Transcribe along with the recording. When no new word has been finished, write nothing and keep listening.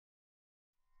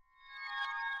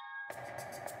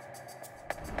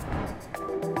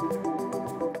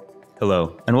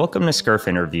Hello, and welcome to SCRF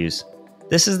Interviews.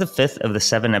 This is the fifth of the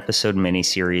 7-episode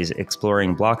mini-series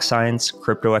exploring BlockScience,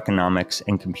 cryptoeconomics,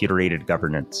 and computer-aided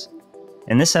governance.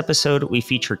 In this episode, we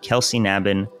feature Kelsie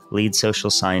Nabben, lead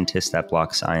social scientist at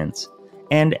BlockScience,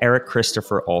 and Eric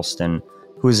Christopher Alston,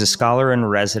 who is a scholar in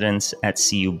residence at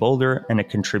CU Boulder and a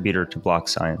contributor to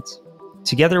BlockScience.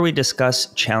 Together, we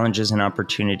discuss challenges and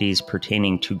opportunities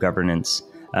pertaining to governance,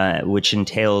 which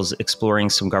entails exploring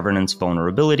some governance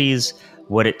vulnerabilities,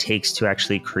 what it takes to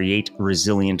actually create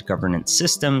resilient governance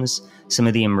systems, some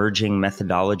of the emerging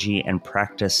methodology and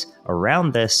practice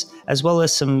around this, as well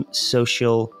as some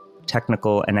social,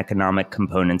 technical, and economic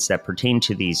components that pertain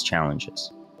to these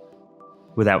challenges.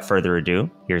 Without further ado,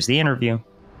 here's the interview.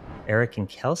 Eric and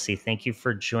Kelsie, thank you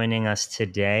for joining us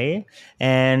today.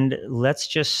 And let's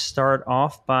just start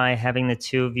off by having the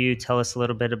two of you tell us a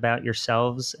little bit about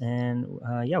yourselves. And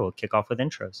we'll kick off with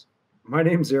intros. My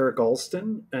name's Eric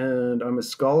Alston, and I'm a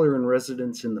scholar in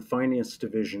residence in the finance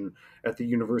division at the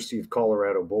University of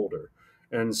Colorado Boulder.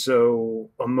 And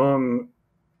so, among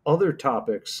other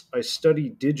topics, I study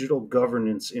digital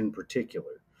governance in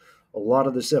particular. A lot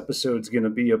of this episode is going to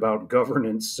be about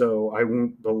governance, so I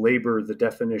won't belabor the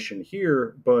definition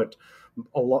here, but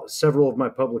several of my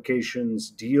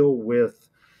publications deal with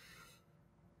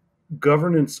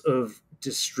governance of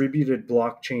distributed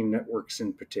blockchain networks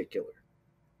in particular.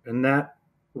 And that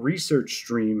research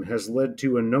stream has led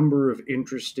to a number of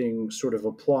interesting sort of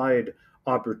applied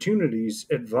opportunities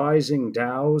advising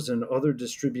DAOs and other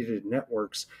distributed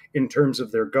networks in terms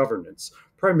of their governance,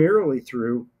 primarily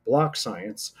through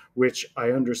BlockScience, which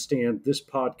I understand this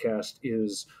podcast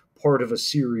is part of a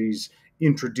series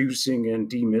introducing and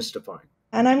demystifying.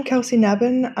 And I'm Kelsie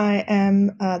Nabben. I am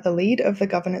the lead of the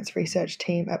governance research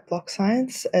team at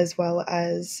BlockScience, as well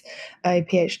as a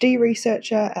PhD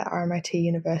researcher at RMIT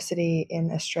University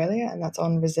in Australia, and that's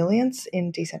on resilience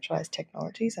in decentralized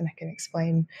technologies. And I can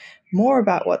explain more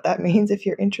about what that means if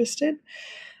you're interested.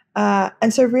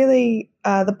 And so really,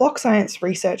 the BlockScience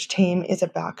research team is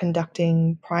about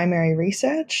conducting primary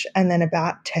research and then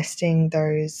about testing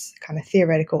those kind of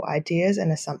theoretical ideas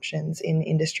and assumptions in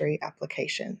industry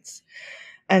applications.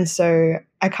 And so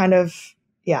I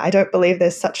don't believe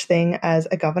there's such thing as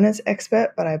a governance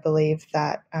expert, but I believe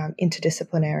that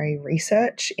interdisciplinary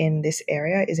research in this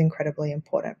area is incredibly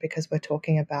important because we're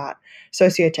talking about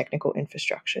socio-technical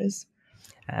infrastructures.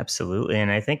 Absolutely.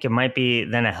 And I think it might be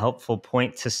then a helpful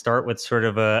point to start with sort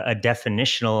of a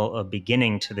definitional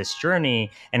beginning to this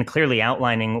journey and clearly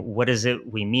outlining what is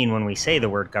it we mean when we say the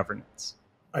word governance.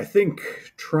 I think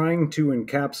trying to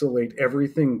encapsulate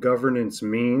everything governance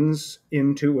means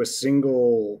into a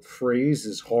single phrase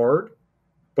is hard,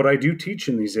 but I do teach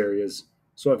in these areas,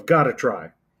 so I've got to try.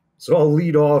 So I'll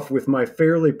lead off with my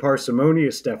fairly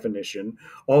parsimonious definition,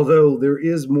 although there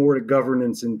is more to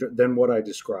governance than what I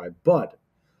described. But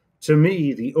to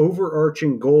me, the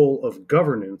overarching goal of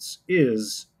governance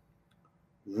is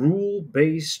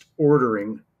rule-based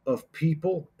ordering of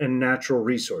people and natural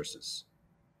resources.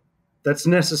 That's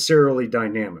necessarily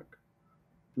dynamic.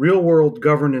 Real-world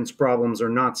governance problems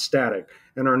are not static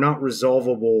and are not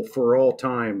resolvable for all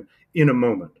time in a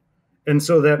moment. And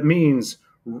so that means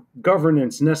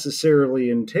governance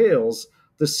necessarily entails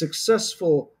the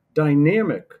successful,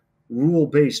 dynamic,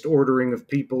 rule-based ordering of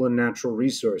people and natural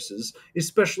resources,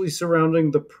 especially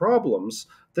surrounding the problems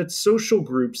that social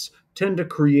groups tend to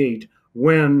create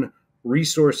when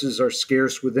resources are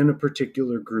scarce within a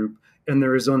particular group and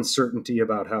there is uncertainty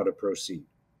about how to proceed.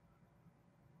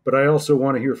 But I also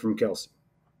want to hear from Kelsie.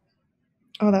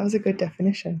 Oh, that was a good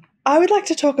definition. I would like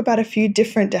to talk about a few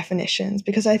different definitions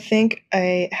because I think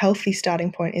a healthy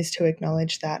starting point is to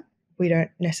acknowledge that we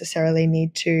don't necessarily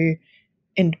need to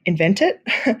invent it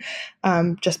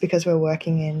just because we're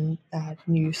working in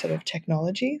new sort of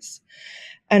technologies.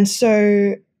 And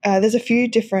so there's a few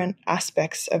different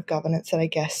aspects of governance that I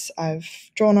guess I've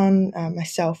drawn on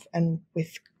myself and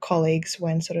with colleagues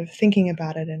when sort of thinking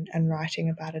about it and writing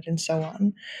about it and so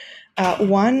on.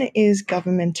 One is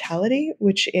governmentality,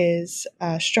 which is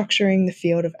structuring the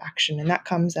field of action, and that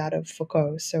comes out of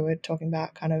Foucault. So we're talking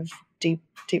about kind of deep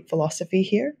philosophy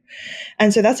here.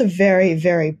 And so that's a very,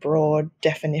 very broad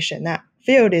definition. That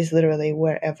field is literally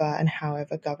wherever and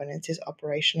however governance is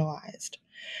operationalized.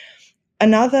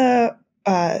 Another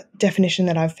definition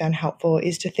that I've found helpful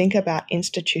is to think about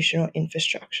institutional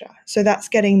infrastructure. So that's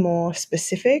getting more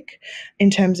specific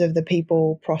in terms of the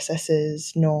people,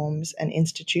 processes, norms, and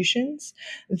institutions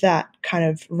that kind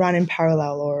of run in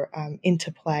parallel or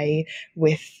interplay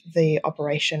with the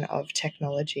operation of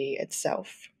technology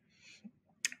itself.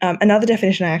 Another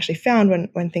definition I actually found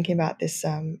when thinking about this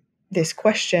this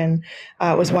question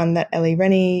was one that Ellie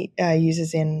Rennie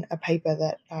uses in a paper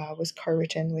that was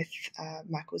co-written with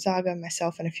Michael Zaga,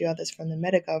 myself, and a few others from the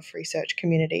MetaGov research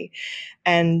community.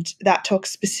 And that talks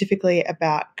specifically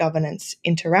about governance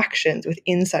interactions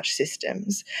within such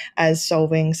systems as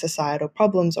solving societal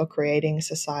problems or creating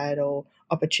societal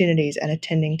opportunities and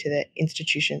attending to the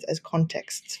institutions as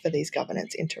contexts for these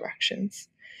governance interactions.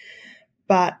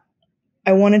 But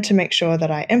I wanted to make sure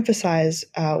that I emphasize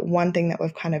one thing that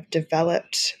we've kind of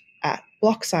developed at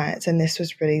BlockScience, and this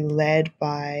was really led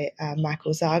by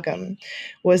Michael Zargham,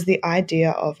 was the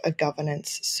idea of a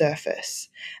governance surface.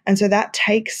 And so that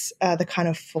takes the kind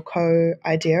of Foucault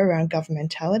idea around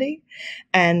governmentality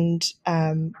and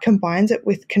combines it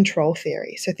with control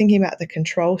theory. So thinking about the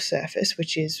control surface,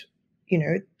 which is,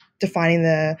 defining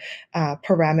the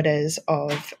parameters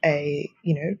of a,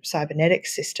 cybernetic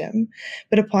system,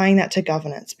 but applying that to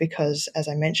governance because, as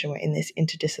I mentioned, we're in this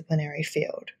interdisciplinary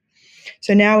field.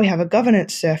 So now we have a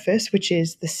governance surface, which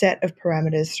is the set of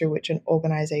parameters through which an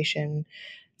organization's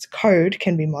code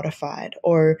can be modified,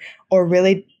 or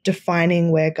really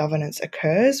defining where governance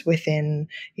occurs within,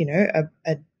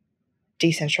 a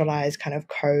decentralized kind of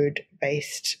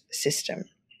code-based system.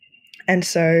 And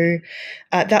so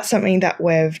that's something that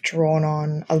we've drawn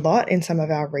on a lot in some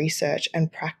of our research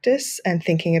and practice, and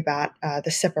thinking about the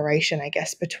separation, I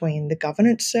guess, between the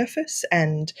governance surface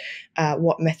and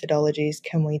what methodologies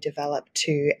can we develop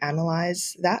to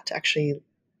analyze that, to actually,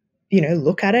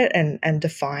 look at it and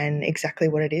define exactly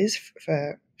what it is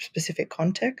for specific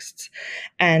contexts,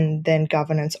 and then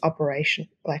governance operation,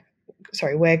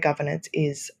 where governance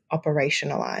is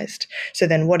operationalized. So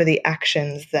then what are the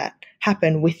actions that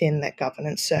happen within that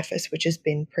governance surface, which has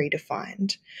been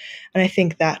predefined? And I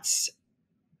think that's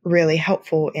really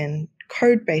helpful in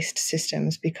code-based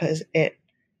systems because it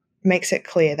makes it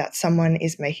clear that someone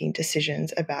is making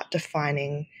decisions about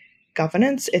defining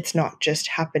governance. It's not just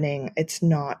happening. It's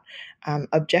not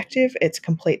objective. It's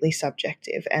completely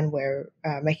subjective. And we're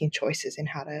making choices in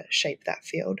how to shape that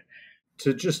field.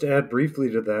 To just add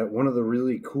briefly to that, one of the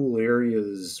really cool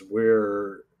areas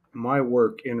where my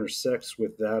work intersects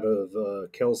with that of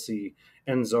Kelsie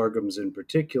and Zargham's in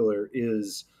particular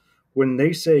is when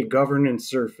they say governance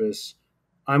surface,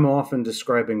 I'm often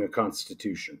describing a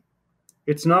constitution.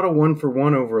 It's not a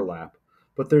one-for-one overlap,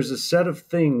 but there's a set of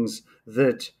things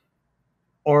that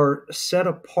are set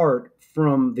apart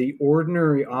from the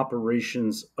ordinary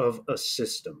operations of a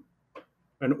system,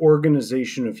 an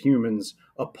organization of humans,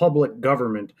 a public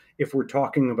government, if we're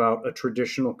talking about a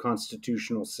traditional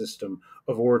constitutional system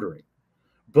of ordering.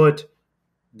 But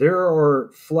there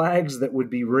are flags that would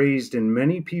be raised in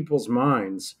many people's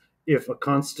minds if a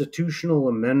constitutional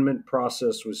amendment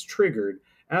process was triggered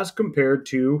as compared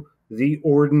to the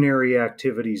ordinary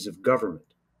activities of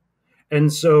government.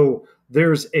 And so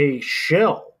there's a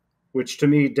shell, which to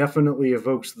me definitely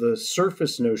evokes the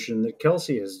surface notion that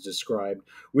Kelsie has described,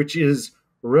 which is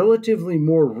relatively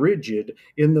more rigid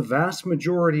in the vast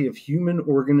majority of human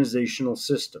organizational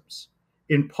systems.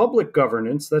 In public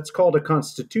governance, that's called a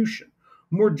constitution.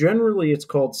 More generally, it's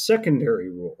called secondary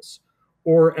rules.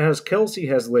 Or as Kelsie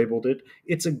has labeled it,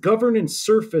 it's a governance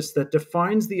surface that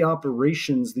defines the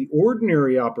operations, the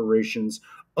ordinary operations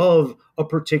of a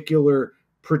particular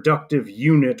productive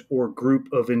unit or group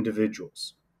of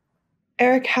individuals.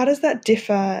 Eric, how does that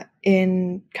differ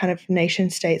in kind of nation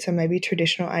states or maybe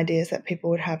traditional ideas that people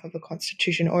would have of a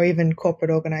constitution, or even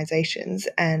corporate organizations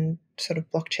and sort of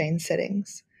blockchain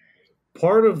settings?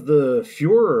 Part of the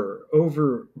furor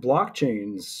over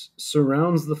blockchains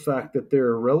surrounds the fact that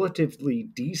they're relatively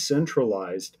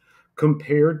decentralized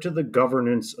compared to the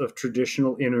governance of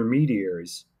traditional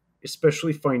intermediaries,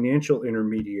 especially financial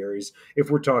intermediaries,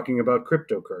 if we're talking about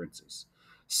cryptocurrencies,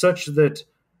 such that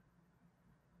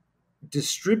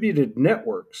distributed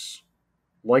networks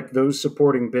like those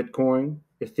supporting Bitcoin,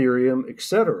 Ethereum,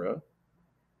 etc.,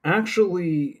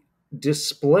 actually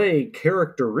display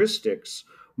characteristics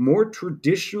more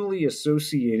traditionally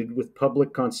associated with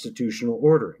public constitutional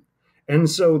ordering. And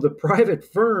so the private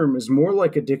firm is more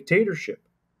like a dictatorship.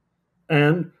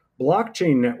 And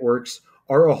blockchain networks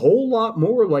are a whole lot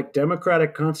more like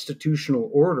democratic constitutional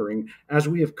ordering as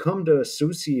we have come to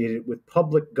associate it with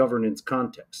public governance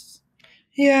contexts.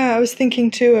 Yeah, I was thinking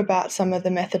too about some of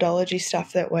the methodology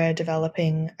stuff that we're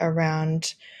developing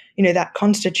around, that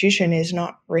constitution is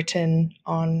not written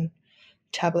on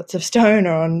tablets of stone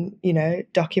or on,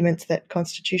 documents that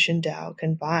Constitution DAO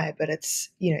can buy, but it's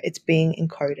being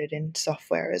encoded in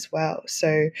software as well.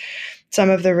 So some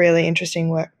of the really interesting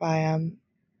work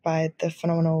by the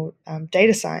phenomenal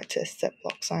data scientists at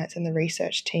BlockScience and the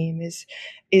research team is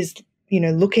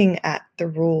looking at the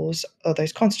rules or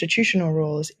those constitutional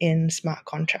rules in smart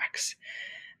contracts,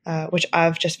 which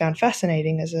I've just found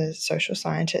fascinating as a social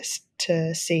scientist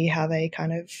to see how they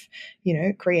kind of,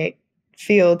 create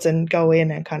fields and go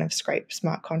in and kind of scrape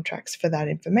smart contracts for that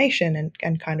information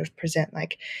and kind of present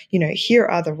like, here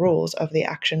are the rules of the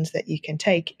actions that you can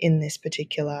take in this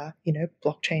particular,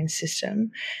 blockchain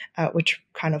system, which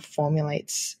kind of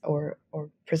formulates or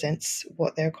presents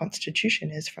what their constitution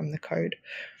is from the code.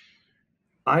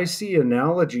 I see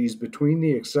analogies between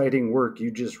the exciting work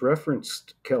you just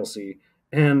referenced, Kelsie,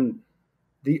 and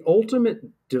the ultimate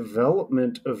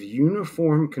development of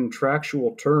uniform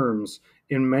contractual terms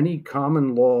in many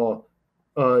common law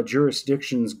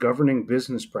jurisdictions governing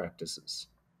business practices,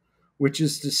 which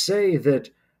is to say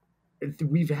that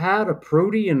we've had a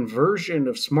protean version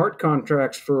of smart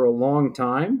contracts for a long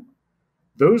time.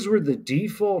 Those were the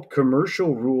default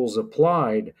commercial rules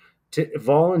applied to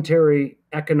voluntary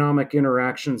economic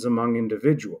interactions among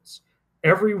individuals.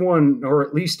 Everyone, or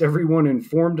at least everyone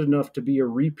informed enough to be a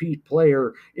repeat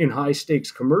player in high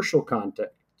stakes commercial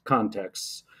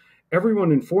contexts,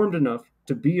 everyone informed enough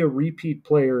to be a repeat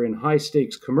player in high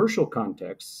stakes commercial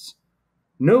contexts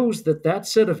knows that that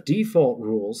set of default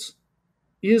rules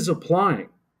is applying.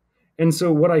 And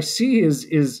so what I see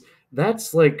is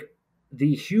that's like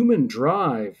the human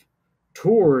drive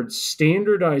towards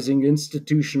standardizing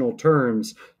institutional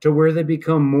terms to where they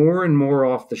become more and more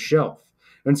off the shelf.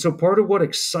 And so part of what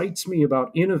excites me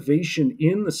about innovation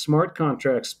in the smart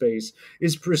contract space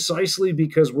is precisely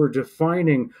because we're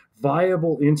defining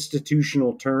viable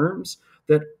institutional terms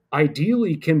that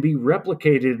ideally can be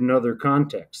replicated in other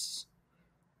contexts.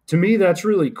 To me, that's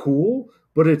really cool,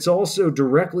 but it's also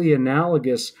directly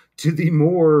analogous to the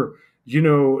more,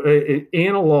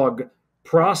 analog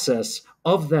process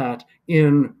of that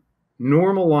in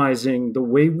normalizing the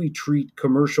way we treat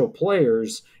commercial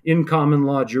players in common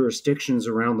law jurisdictions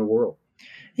around the world.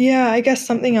 Yeah, I guess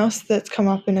something else that's come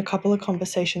up in a couple of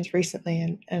conversations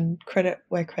recently, and credit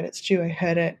where credit's due, I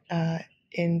heard it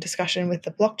in discussion with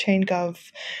the Blockchain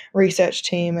Gov research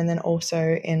team, and then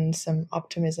also in some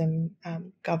optimism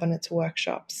governance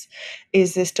workshops,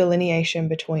 is this delineation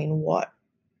between what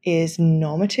is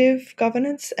normative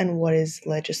governance and what is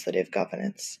legislative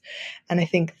governance. And I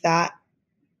think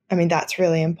that's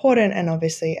really important. And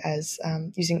obviously, as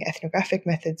using ethnographic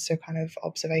methods, so kind of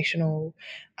observational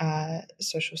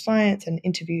social science and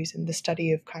interviews and the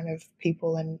study of kind of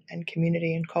people and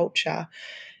community and culture,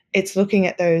 it's looking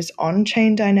at those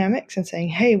on-chain dynamics and saying,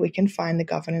 hey, we can find the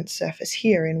governance surface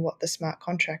here in what the smart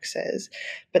contract says.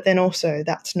 But then also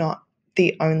that's not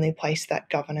the only place that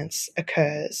governance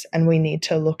occurs. And we need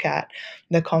to look at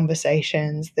the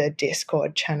conversations, the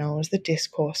Discord channels, the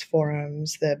discourse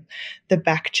forums, the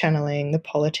back channeling, the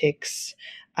politics,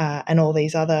 and all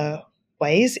these other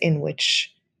ways in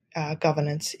which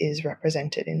governance is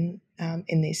represented in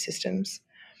these systems.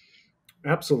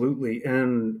 Absolutely.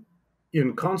 And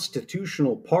in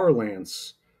constitutional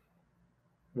parlance,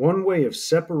 one way of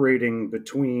separating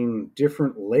between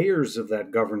different layers of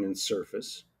that governance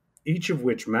surface, each of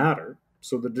which matter,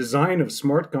 so the design of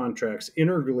smart contracts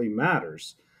integrally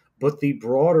matters, but the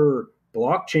broader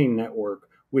blockchain network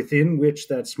within which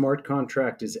that smart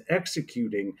contract is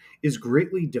executing is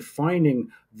greatly defining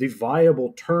the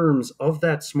viable terms of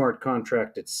that smart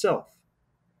contract itself.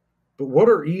 But what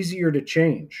are easier to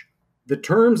change? The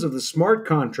terms of the smart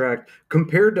contract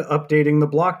compared to updating the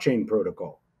blockchain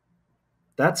protocol.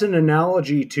 That's an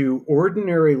analogy to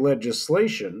ordinary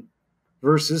legislation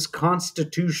versus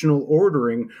constitutional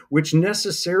ordering, which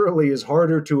necessarily is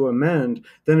harder to amend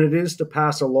than it is to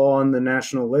pass a law in the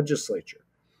national legislature.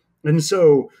 And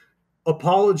so,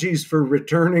 apologies for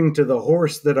returning to the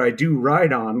horse that I do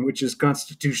ride on, which is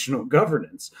constitutional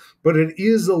governance, but it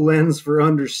is a lens for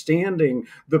understanding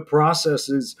the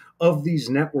processes of these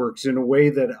networks in a way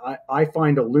that I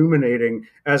find illuminating,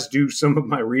 as do some of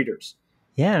my readers.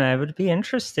 Yeah, and I would be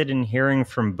interested in hearing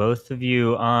from both of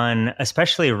you on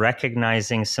especially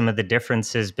recognizing some of the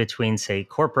differences between, say,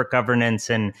 corporate governance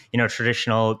and,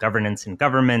 traditional governance and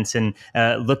governments, and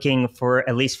looking for,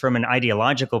 at least from an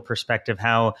ideological perspective,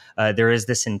 how there is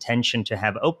this intention to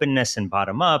have openness and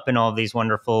bottom up and all these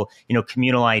wonderful,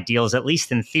 communal ideals, at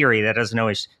least in theory. That doesn't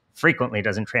always frequently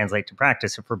doesn't translate to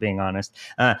practice, if we're being honest.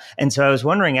 And so I was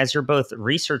wondering, as you're both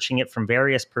researching it from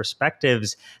various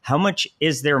perspectives, how much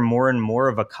is there more and more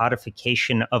of a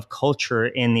codification of culture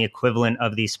in the equivalent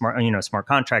of these smart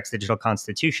contracts, digital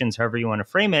constitutions, however you want to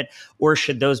frame it, or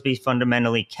should those be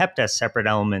fundamentally kept as separate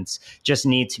elements, just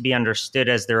need to be understood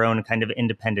as their own kind of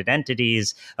independent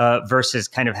entities, versus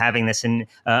kind of having this in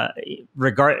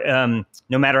regard,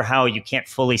 no matter how, you can't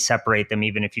fully separate them,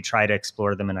 even if you try to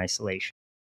explore them in isolation?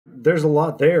 There's a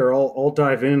lot there. I'll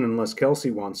dive in unless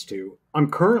Kelsie wants to.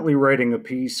 I'm currently writing a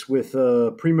piece with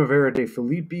Primavera de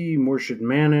Filippi, Morshid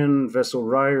Manin, Vessel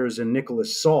Ryers, and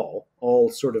Nicholas Saul, all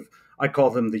sort of, I call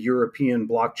them the European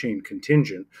blockchain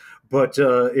contingent. But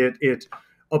it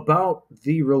about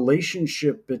the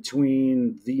relationship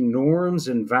between the norms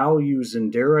and values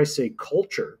and, dare I say,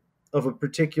 culture of a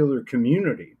particular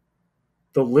community,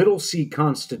 the Little C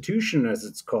Constitution, as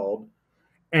it's called,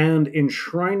 and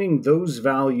enshrining those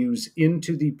values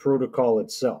into the protocol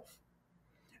itself.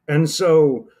 And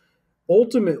so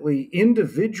ultimately,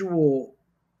 individual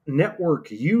network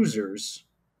users,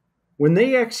 when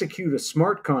they execute a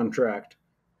smart contract,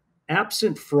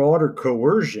 absent fraud or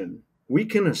coercion, we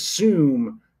can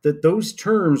assume that those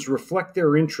terms reflect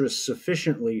their interests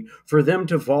sufficiently for them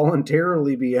to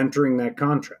voluntarily be entering that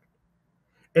contract.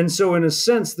 And so, in a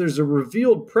sense, there's a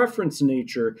revealed preference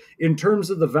nature in terms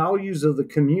of the values of the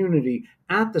community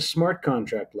at the smart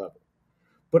contract level.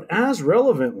 But as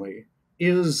relevantly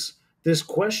is this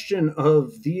question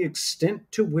of the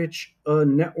extent to which a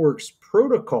network's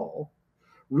protocol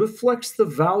reflects the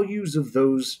values of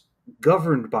those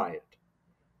governed by it.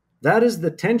 That is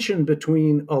the tension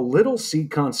between a little c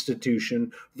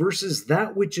constitution versus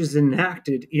that which is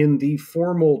enacted in the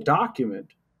formal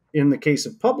document in the case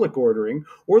of public ordering,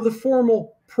 or the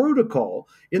formal protocol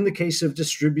in the case of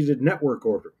distributed network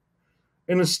ordering.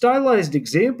 And a stylized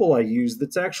example I use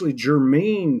that's actually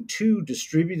germane to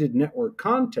distributed network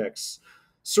contexts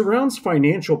surrounds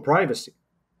financial privacy.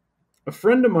 A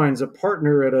friend of mine's a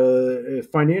partner at a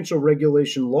financial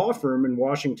regulation law firm in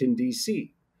Washington,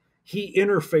 D.C. He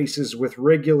interfaces with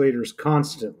regulators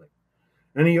constantly,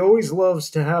 and he always loves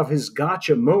to have his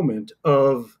gotcha moment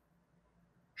of,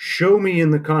 show me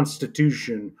in the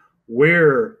Constitution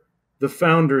where the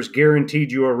founders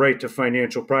guaranteed you a right to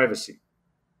financial privacy.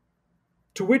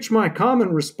 To which my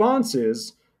common response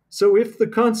is, so if the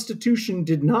Constitution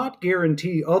did not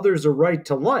guarantee others a right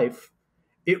to life,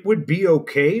 it would be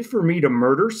okay for me to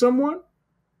murder someone?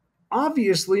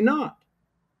 Obviously not.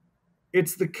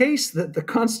 It's the case that the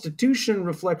Constitution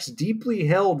reflects deeply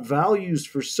held values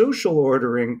for social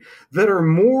ordering that are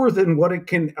more than what it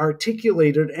can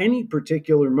articulate at any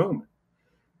particular moment.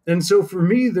 And so for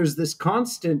me, there's this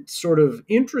constant sort of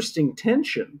interesting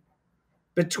tension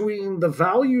between the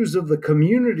values of the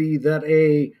community that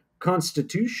a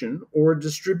constitution or a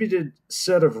distributed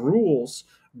set of rules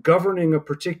governing a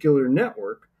particular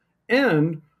network,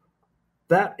 and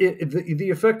the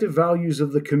effective values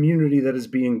of the community that is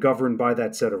being governed by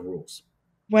that set of rules.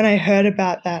 When I heard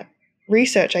about that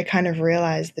research, I kind of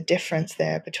realized the difference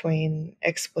there between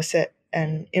explicit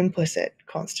and implicit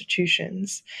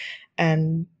constitutions.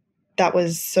 And that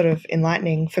was sort of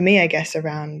enlightening for me, I guess,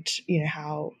 around,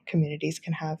 how communities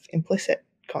can have implicit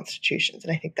constitutions.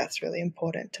 And I think that's really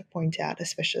important to point out,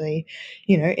 especially,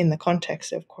 in the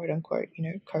context of quote unquote,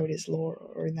 code is law,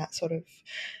 or in that sort of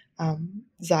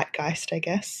zeitgeist, I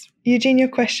guess. Eugene, your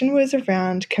question was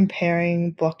around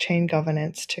comparing blockchain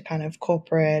governance to kind of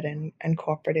corporate and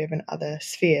cooperative and other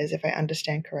spheres, if I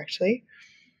understand correctly.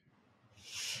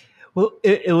 Well,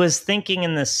 it was thinking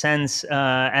in the sense,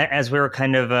 as we were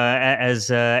kind of,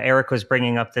 as Eric was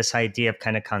bringing up this idea of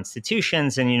kind of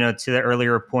constitutions, and, to the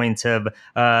earlier point of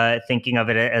thinking of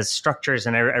it as structures.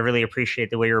 And I really appreciate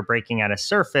the way you were breaking out a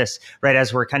surface, right?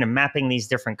 As we're kind of mapping these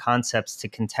different concepts to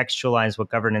contextualize what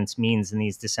governance means in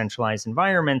these decentralized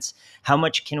environments, how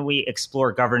much can we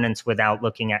explore governance without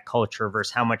looking at culture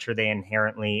versus how much are they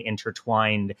inherently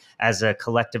intertwined as a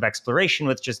collective exploration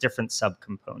with just different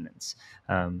subcomponents?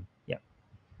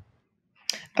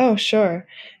 Oh, sure.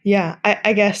 Yeah,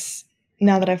 I guess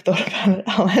now that I've thought about it,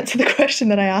 I'll answer the question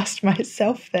that I asked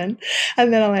myself then,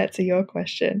 and then I'll answer your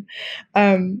question.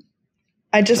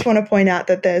 I just want to point out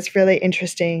that there's really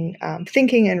interesting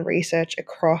thinking and research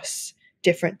across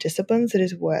different disciplines that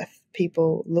is worth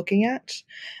people looking at.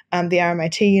 The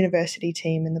RMIT University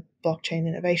team and the Blockchain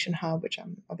Innovation Hub, which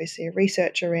I'm obviously a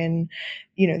researcher in,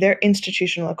 they're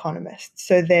institutional economists.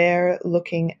 So they're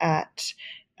looking at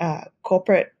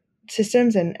corporate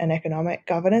systems and economic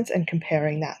governance and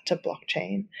comparing that to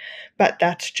blockchain. But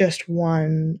that's just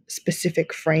one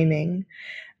specific framing.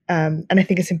 And I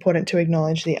think it's important to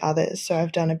acknowledge the others. So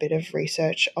I've done a bit of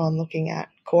research on looking at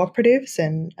cooperatives,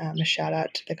 and a shout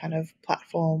out to the kind of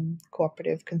platform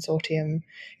cooperative consortium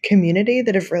community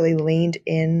that have really leaned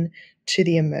in to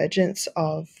the emergence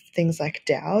of things like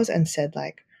DAOs and said,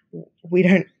 like, we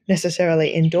don't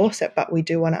necessarily endorse it, but we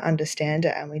do want to understand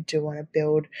it, and we do want to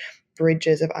build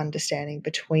bridges of understanding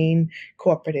between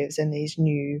cooperatives and these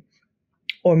new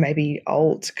or maybe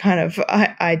old kind of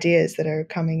ideas that are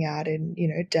coming out in,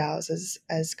 DAOs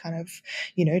as kind of,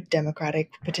 democratic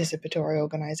participatory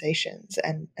organizations,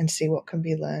 and see what can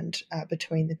be learned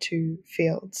between the two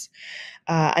fields.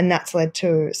 And that's led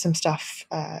to some stuff,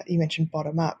 you mentioned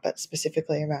bottom up, but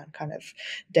specifically around kind of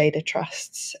data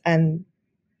trusts. And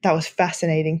that was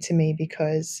fascinating to me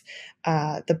because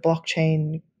the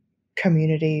blockchain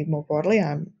community more broadly,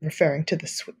 I'm referring to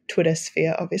the Twitter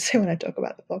sphere, obviously, when I talk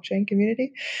about the blockchain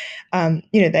community,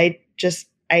 they just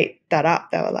ate that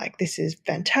up. They were like, this is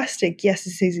fantastic. Yes,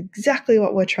 this is exactly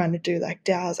what we're trying to do. Like,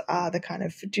 DAOs are the kind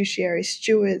of fiduciary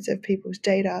stewards of people's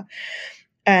data.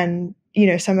 And,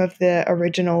 some of the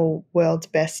original world's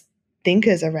best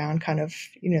thinkers around kind of,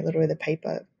 literally the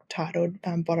paper titled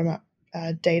Bottom Up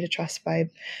Data Trust by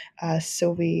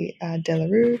Sylvie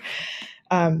Delarue,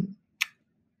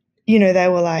 they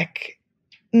were like,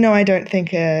 no, I don't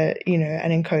think an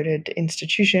encoded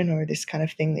institution or this kind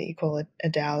of thing that you call a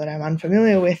DAO that I'm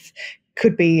unfamiliar with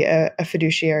could be a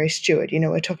fiduciary steward.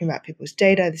 We're talking about people's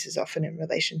data. This is often in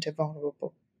relation to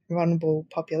vulnerable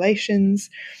populations.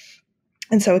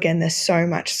 And so, again, there's so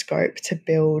much scope to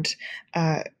build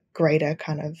greater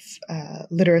kind of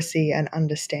literacy and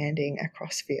understanding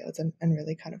across fields, and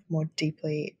really kind of more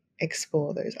deeply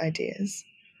explore those ideas.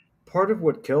 Part of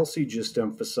what Kelsie just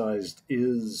emphasized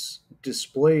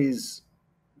displays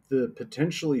the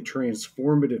potentially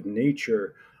transformative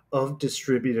nature of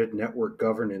distributed network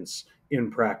governance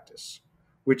in practice,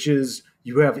 which is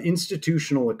you have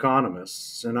institutional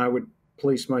economists, and I would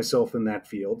place myself in that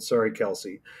field, sorry,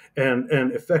 Kelsie, and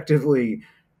effectively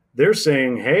they're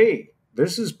saying, hey,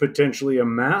 this is potentially a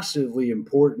massively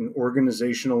important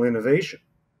organizational innovation.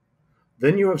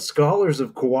 Then you have scholars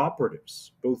of cooperatives,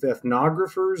 both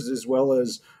ethnographers as well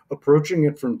as approaching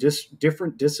it from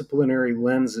different disciplinary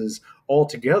lenses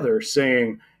altogether,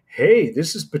 saying, hey,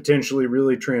 this is potentially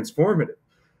really transformative.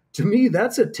 To me,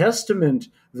 that's a testament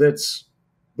that's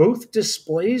both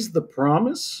displays the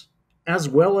promise as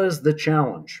well as the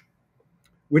challenge,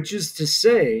 which is to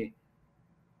say,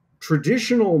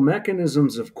 traditional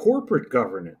mechanisms of corporate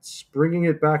governance, bringing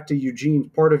it back to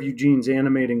part of Eugene's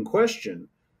animating question,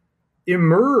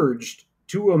 emerged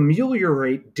to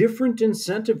ameliorate different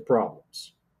incentive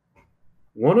problems.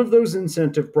 One of those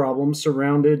incentive problems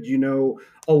surrounded,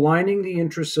 aligning the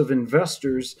interests of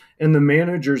investors and the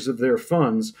managers of their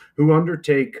funds who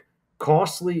undertake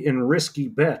costly and risky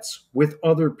bets with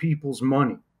other people's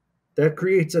money. That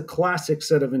creates a classic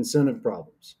set of incentive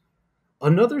problems.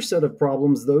 Another set of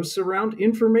problems, though, surround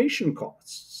information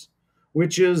costs,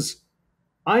 which is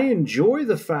I enjoy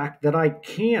the fact that I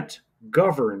can't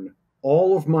govern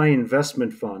all of my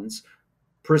investment funds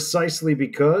precisely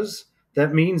because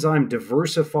that means I'm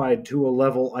diversified to a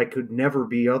level I could never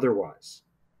be otherwise.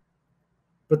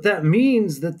 But that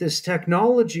means that this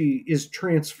technology is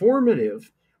transformative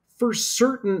for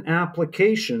certain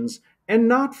applications and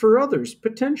not for others,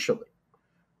 potentially.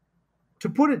 To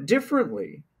put it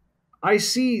differently, I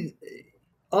see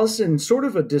us in sort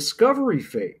of a discovery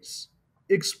phase,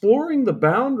 exploring the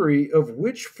boundary of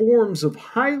which forms of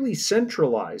highly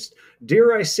centralized,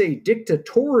 dare I say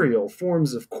dictatorial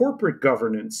forms of corporate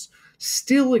governance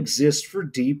still exist for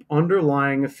deep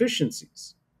underlying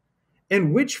efficiencies,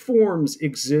 and which forms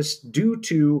exist due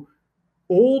to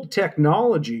old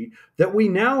technology that we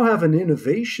now have an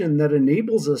innovation that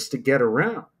enables us to get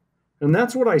around. And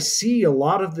that's what I see a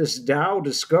lot of this DAO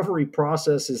discovery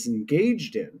process is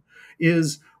engaged in,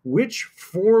 is which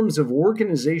forms of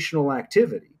organizational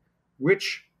activity,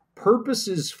 which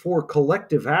purposes for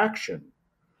collective action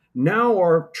now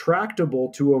are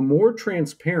tractable to a more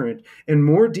transparent and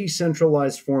more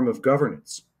decentralized form of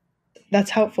governance. That's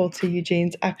helpful to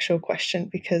Eugene's actual question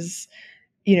because,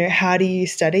 how do you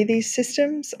study these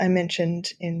systems? I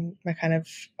mentioned in my kind of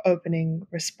opening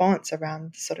response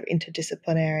around the sort of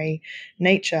interdisciplinary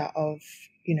nature of,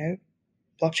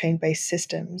 blockchain-based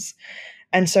systems.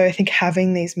 And so I think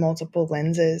having these multiple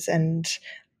lenses and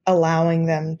allowing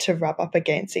them to rub up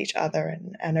against each other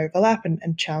and overlap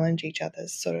and challenge each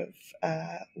other's sort of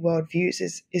worldviews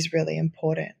is really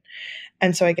important.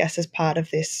 And so I guess as part of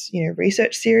this,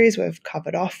 research series, we've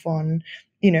covered off on,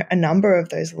 a number of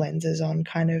those lenses on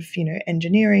kind of,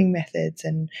 engineering methods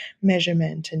and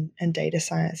measurement and data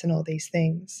science and all these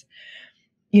things.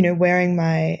 wearing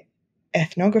my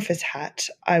ethnographer's hat,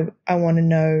 I want to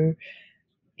know,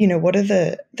 what are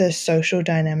the social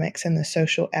dynamics and the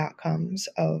social outcomes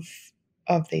of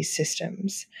these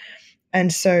systems.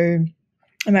 And so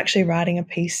I'm actually writing a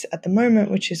piece at the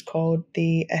moment, which is called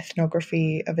The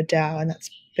Ethnography of a DAO, and that's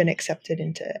been accepted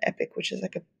into EPIC, which is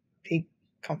like a big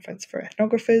conference for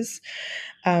ethnographers.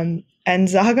 And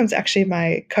Zagham's actually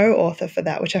my co-author for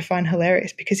that, which I find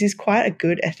hilarious because he's quite a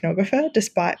good ethnographer,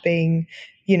 despite being,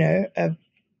 a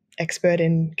expert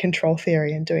in control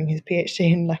theory and doing his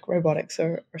PhD in like robotics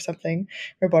or something,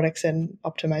 robotics and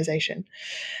optimization.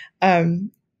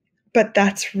 But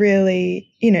that's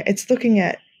really, it's looking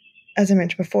at, as I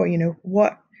mentioned before,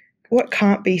 what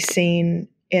can't be seen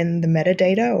in the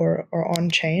metadata or on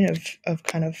chain of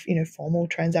kind of, formal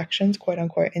transactions, quote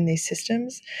unquote, in these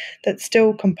systems that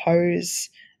still compose,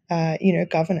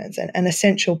 governance and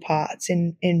essential parts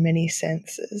in many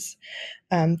senses.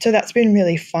 So that's been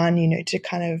really fun, to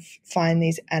kind of find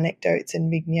these anecdotes and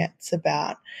vignettes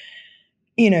about,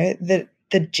 the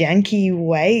janky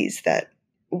ways that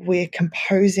we're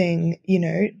composing,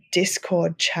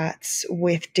 Discord chats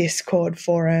with Discord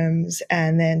forums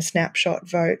and then snapshot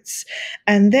votes.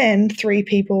 And then 3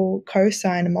 people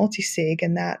co-sign a multi-sig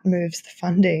and that moves the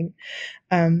funding.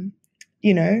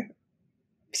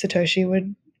 Satoshi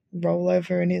would roll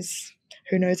over in his,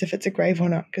 who knows if it's a grave or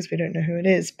not because we don't know who it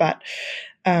is. But,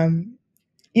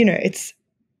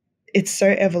 it's so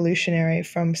evolutionary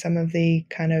from some of the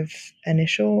kind of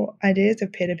initial ideas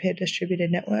of peer-to-peer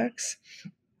distributed networks.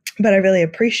 But I really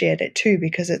appreciate it too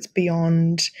because it's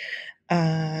beyond,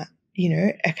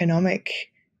 economic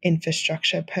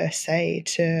infrastructure per se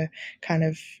to kind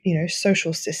of,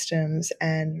 social systems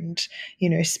and,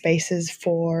 spaces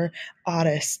for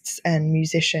artists and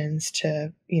musicians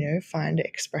to, find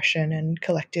expression and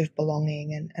collective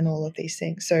belonging and all of these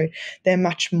things. So they're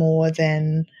much more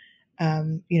than,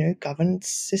 governance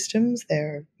systems.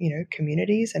 They're,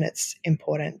 communities, and it's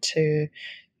important to,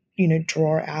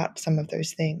 draw out some of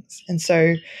those things. And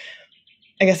so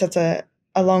I guess that's a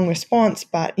long response,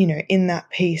 but, in that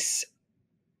piece,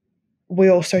 we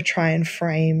also try and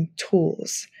frame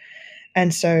tools.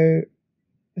 And so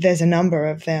there's a number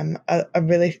of them, a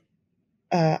really,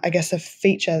 I guess, a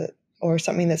feature or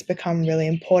something that's become really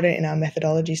important in our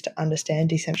methodologies to understand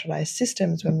decentralized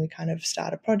systems when we kind of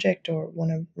start a project or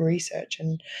want to research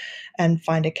and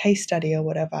find a case study or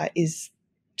whatever is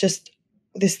just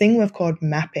this thing we've called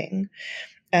mapping.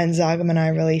 And Zagam and I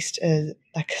released a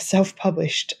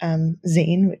self-published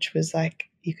zine, which was like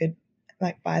you could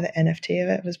like buy the NFT of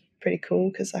it. It was pretty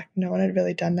cool because like no one had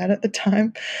really done that at the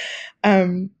time.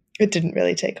 It didn't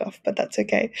really take off, but that's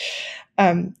okay.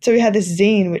 So we had this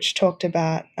zine which talked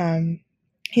about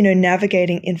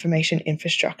navigating information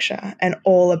infrastructure and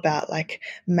all about like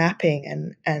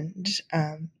mapping and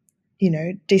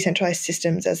decentralized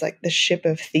systems as like the ship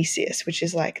of Theseus, which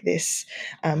is like this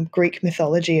Greek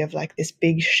mythology of like this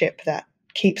big ship that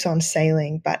keeps on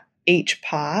sailing, but each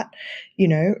part,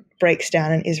 breaks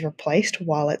down and is replaced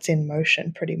while it's in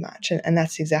motion pretty much. And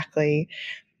that's exactly,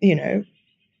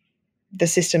 the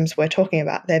systems we're talking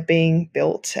about. They're being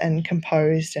built and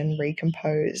composed and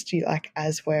recomposed like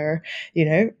as we're,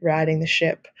 riding the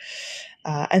ship.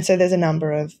 And so there's a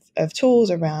number of tools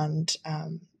around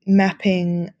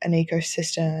mapping an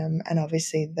ecosystem, and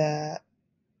obviously the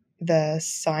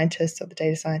scientists or the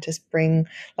data scientists bring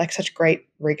like such great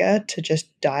rigor to just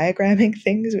diagramming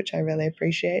things, which I really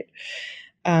appreciate.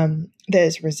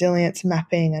 There's resilience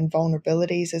mapping, and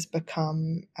vulnerabilities has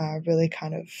become really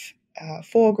kind of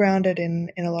foregrounded in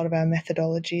a lot of our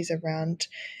methodologies around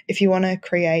if you want to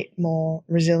create more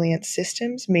resilient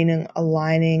systems, meaning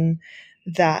aligning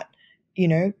that,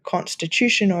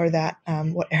 constitution or that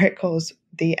what Eric calls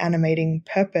the animating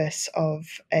purpose of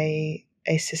a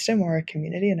system or a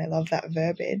community. And I love that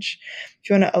verbiage. If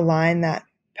you want to align that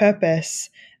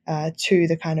purpose to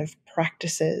the kind of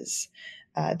practices,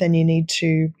 then you need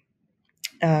to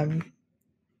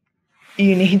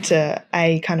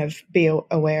kind of be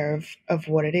aware of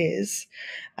what it is.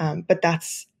 But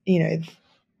that's,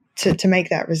 to make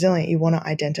that resilient, you want to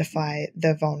identify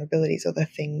the vulnerabilities or the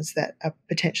things that are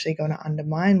potentially going to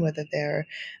undermine, whether they're,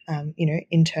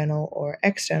 internal or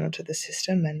external to the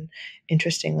system. And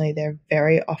interestingly, they're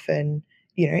very often,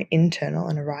 internal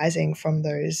and arising from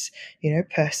those,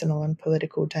 personal and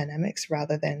political dynamics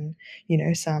rather than,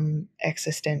 some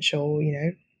existential,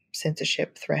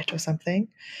 censorship threat or something.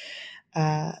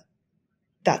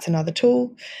 that's another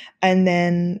tool. And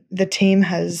then the team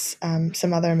has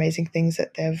some other amazing things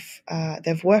that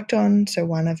they've worked on. So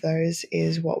one of those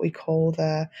is what we call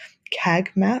the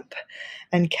CAG map,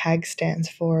 and CAG stands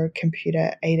for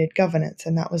Computer Aided Governance,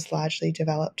 and that was largely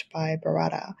developed by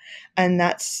Barada. And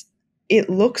it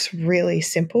looks really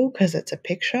simple because it's a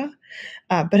picture,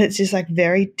 but it's just like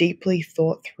very deeply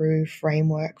thought through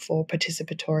framework for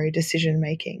participatory decision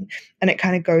making. And it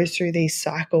kind of goes through these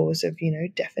cycles of,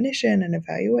 definition and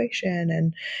evaluation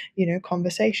and,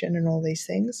 conversation and all these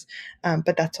things.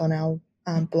 But that's on our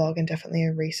blog, and definitely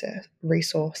a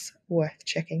resource worth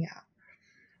checking out.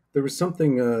 There was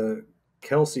something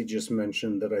Kelsie just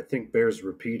mentioned that I think bears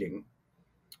repeating,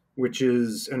 which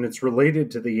is, and it's related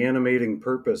to the animating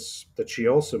purpose that she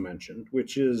also mentioned,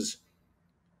 which is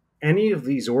any of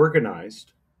these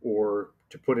organized, or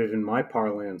to put it in my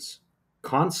parlance,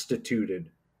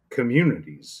 constituted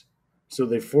communities. So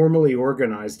they formally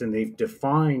organized and they've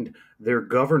defined their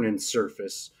governance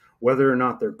surface. Whether or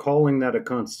not they're calling that a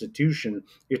constitution,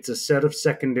 it's a set of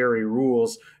secondary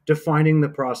rules defining the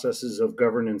processes of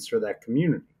governance for that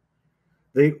community.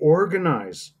 They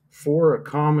organize for a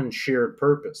common shared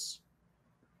purpose.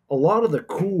 A lot of the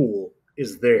cool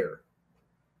is there.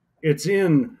 It's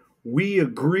in, we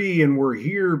agree and we're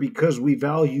here because we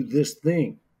value this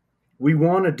thing. We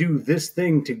want to do this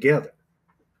thing together.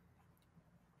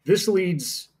 This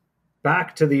leads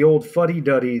back to the old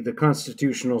fuddy-duddy, the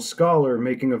constitutional scholar,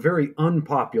 making a very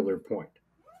unpopular point,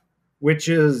 which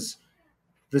is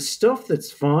the stuff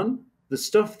that's fun, the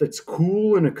stuff that's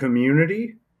cool in a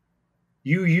community,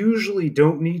 you usually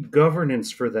don't need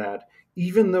governance for that,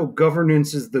 even though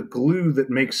governance is the glue that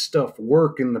makes stuff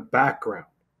work in the background.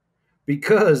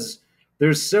 Because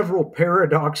there's several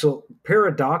paradoxical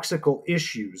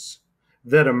issues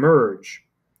that emerge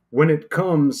when it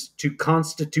comes to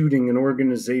constituting an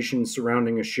organization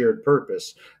surrounding a shared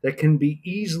purpose that can be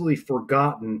easily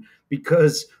forgotten,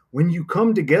 because when you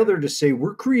come together to say,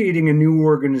 we're creating a new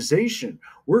organization,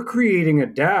 we're creating a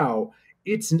DAO,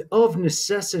 it's of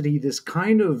necessity this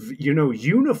kind of,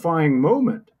 unifying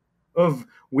moment of,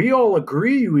 we all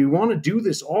agree we want to do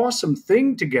this awesome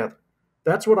thing together.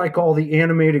 That's what I call the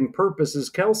animating purpose, as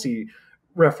Kelsie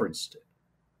referenced it.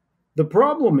 The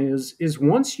problem is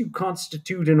once you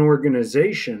constitute an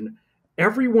organization,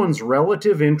 everyone's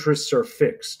relative interests are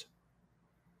fixed.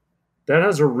 That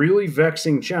has a really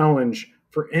vexing challenge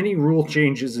for any rule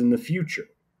changes in the future.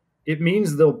 It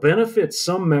means they'll benefit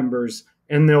some members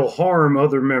and they'll harm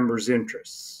other members'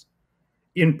 interests.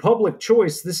 In public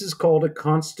choice, this is called a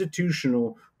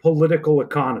constitutional political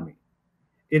economy.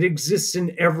 It exists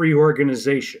in every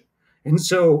organization. And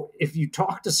so if you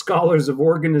talk to scholars of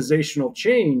organizational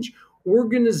change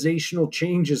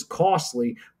is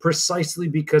costly precisely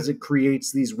because it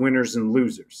creates these winners and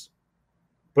losers.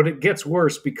 But it gets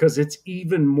worse because it's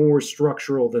even more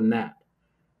structural than that.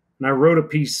 And I wrote a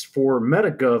piece for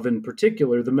MetaGov, in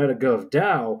particular, the MetaGov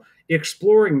DAO,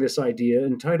 exploring this idea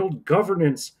entitled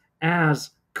Governance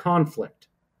as Conflict.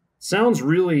 Sounds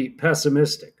really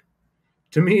pessimistic.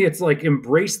 To me, it's like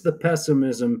embrace the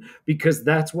pessimism, because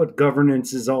that's what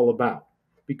governance is all about.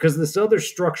 Because this other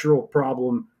structural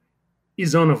problem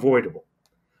is unavoidable.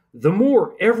 The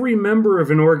more every member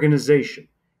of an organization,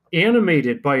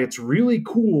 animated by its really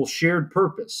cool shared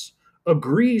purpose,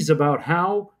 agrees about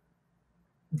how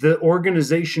the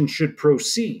organization should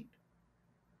proceed,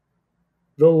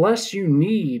 the less you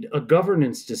need a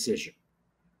governance decision.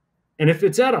 And if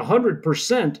it's at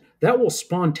 100%, that will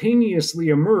spontaneously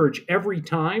emerge every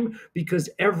time, because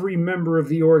every member of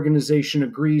the organization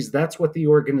agrees that's what the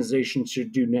organization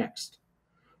should do next.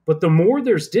 But the more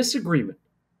there's disagreement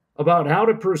about how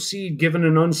to proceed given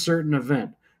an uncertain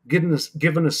event,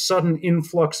 given a sudden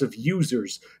influx of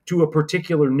users to a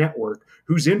particular network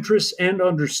whose interests and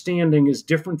understanding is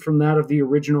different from that of the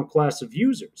original class of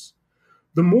users,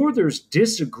 the more there's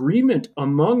disagreement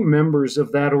among members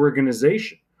of that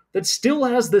organization that still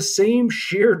has the same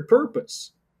shared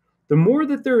purpose. The more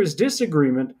that there is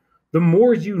disagreement, the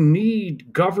more you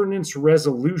need governance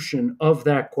resolution of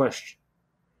that question.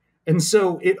 And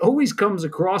so it always comes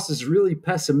across as really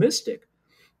pessimistic,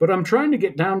 but I'm trying to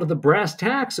get down to the brass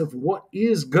tacks of what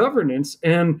is governance,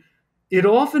 and it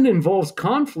often involves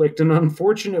conflict in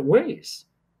unfortunate ways.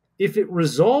 If it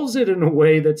resolves it in a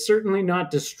way that's certainly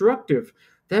not destructive,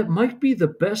 that might be the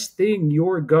best thing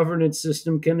your governance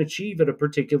system can achieve at a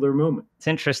particular moment. It's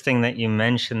interesting that you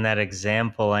mentioned that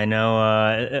example. I know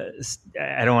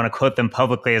I don't want to quote them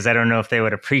publicly, as I don't know if they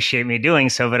would appreciate me doing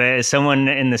so, but someone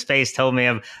in the space told me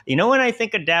when I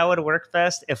think a DAO would work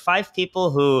best? If 5 people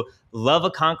who love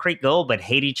a concrete goal but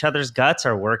hate each other's guts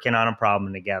are working on a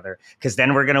problem together, because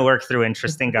then we're going to work through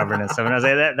interesting governance stuff. And I was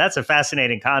like, that's a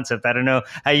fascinating concept. I don't know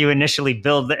how you initially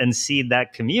build and seed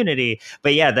that community,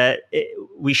 but yeah,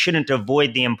 we shouldn't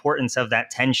avoid the importance of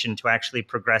that tension to actually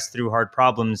progress through hard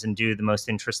problems and do the most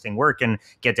interesting work and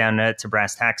get down to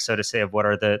brass tacks, so to say, of what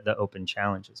are the open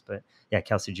challenges. But yeah,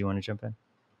 Kelsie, do you want to jump in?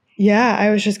 Yeah, I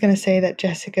was just going to say that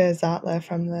Jessica Zartler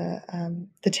from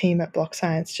the team at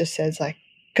BlockScience just says like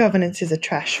governance is a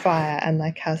trash fire, and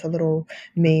like has a little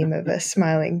meme of a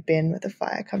smiling bin with a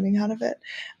fire coming out of it.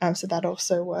 So that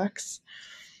also works.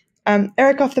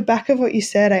 Eric, off the back of what you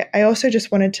said, I also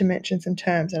just wanted to mention some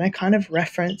terms, and I kind of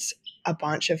reference a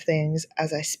bunch of things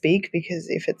as I speak, because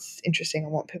if it's interesting, I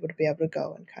want people to be able to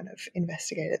go and kind of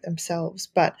investigate it themselves.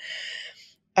 But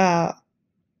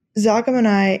Zagam and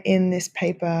I, in this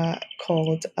paper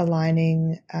called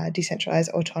Aligning Decentralized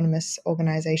Autonomous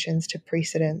Organizations to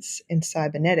Precedents in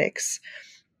Cybernetics,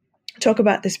 talk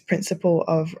about this principle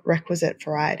of requisite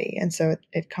variety. And so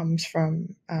it comes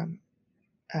from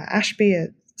Ashby, a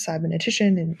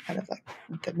cybernetician in kind of like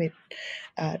the mid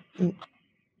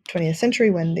 20th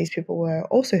century, when these people were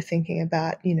also thinking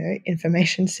about,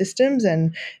 information systems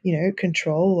and,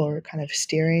 control or kind of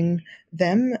steering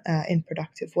them in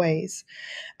productive ways.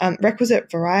 Requisite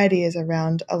variety is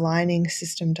around aligning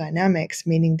system dynamics,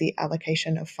 meaning the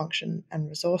allocation of function and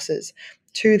resources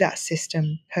to that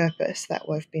system purpose that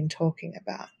we've been talking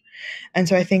about. And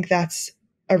so I think that's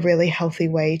a really healthy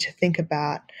way to think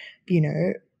about,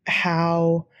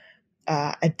 how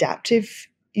adaptive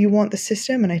you want the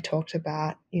system. And I talked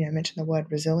about, mentioned the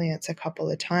word resilience a couple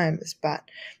of times, but,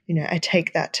 I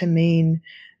take that to mean,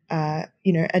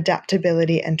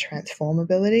 adaptability and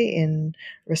transformability in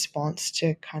response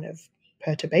to kind of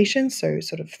perturbations, so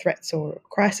sort of threats or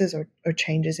crises or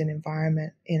changes in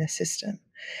environment in a system.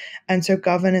 And so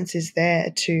governance is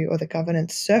there or the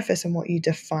governance surface, and what you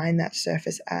define that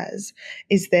surface as,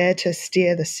 is there to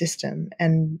steer the system,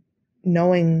 and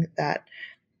knowing that,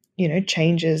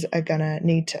 changes are going to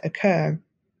need to occur.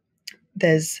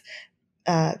 There's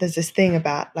this thing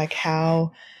about like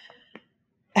how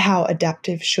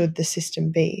adaptive should the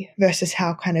system be versus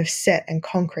how kind of set and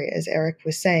concrete, as Eric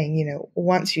was saying,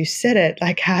 once you set it,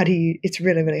 like it's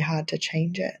really, really hard to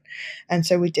change it. And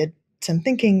so we did some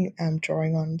thinking,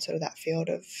 drawing on sort of that field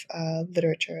of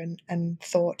literature and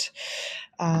thought.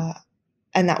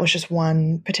 And that was just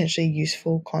one potentially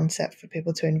useful concept for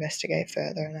people to investigate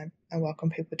further. And I welcome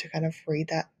people to kind of read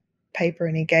that paper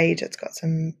and engage. It's got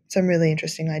some really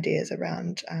interesting ideas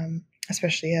around,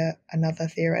 especially another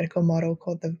theoretical model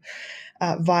called the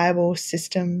viable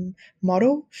system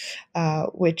model,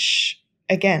 which,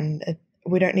 again,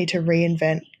 we don't need to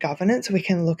reinvent governance. We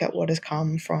can look at what has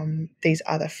come from these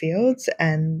other fields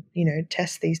and,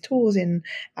 test these tools in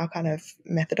our kind of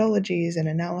methodologies and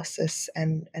analysis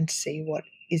and see what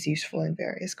is useful in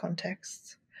various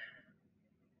contexts.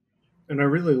 And I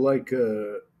really like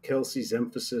Kelsie's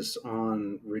emphasis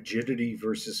on rigidity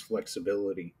versus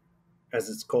flexibility, as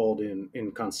it's called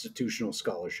in constitutional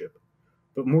scholarship.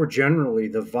 But more generally,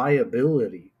 the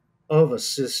viability of a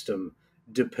system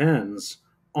depends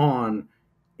on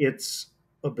its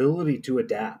ability to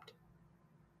adapt.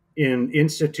 In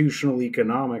institutional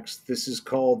economics, this is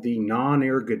called the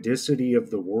non-ergodicity of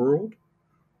the world,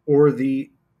 or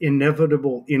the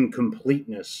inevitable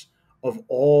incompleteness of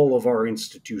all of our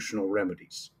institutional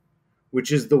remedies,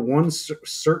 which is the one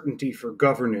certainty for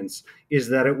governance, is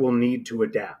that it will need to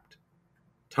adapt.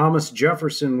 Thomas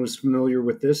Jefferson was familiar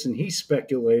with this, and he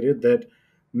speculated that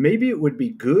maybe it would be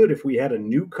good if we had a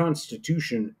new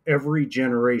constitution every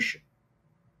generation.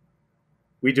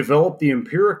 We developed the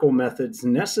empirical methods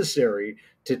necessary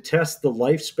to test the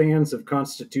lifespans of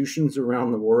constitutions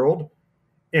around the world,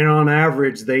 and on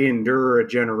average, they endure a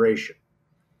generation.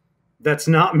 That's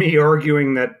not me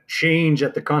arguing that change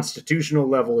at the constitutional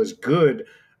level is good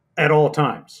at all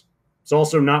times. It's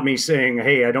also not me saying,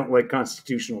 hey, I don't like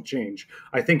constitutional change.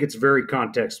 I think it's very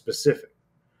context specific.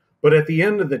 But at the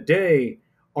end of the day,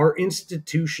 our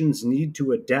institutions need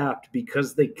to adapt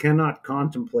because they cannot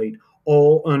contemplate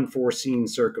all unforeseen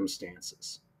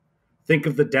circumstances. Think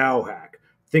of the DAO hack.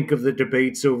 Think of the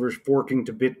debates over forking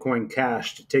to Bitcoin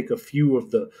Cash, to take a few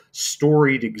of the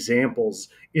storied examples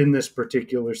in this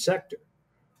particular sector.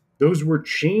 Those were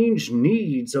change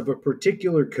needs of a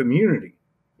particular community.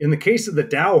 In the case of the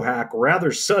DAO hack,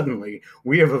 rather suddenly,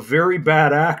 we have a very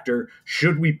bad actor.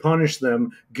 Should we punish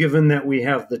them, given that we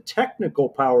have the technical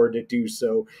power to do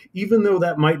so, even though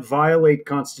that might violate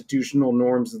constitutional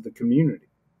norms of the community?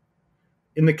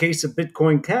 In the case of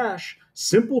Bitcoin Cash,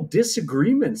 simple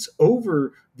disagreements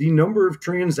over the number of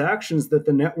transactions that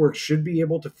the network should be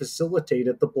able to facilitate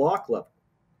at the block level.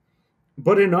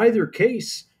 But in either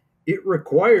case, it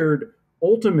required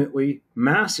ultimately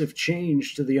massive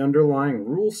change to the underlying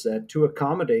rule set to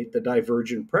accommodate the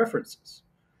divergent preferences.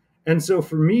 And so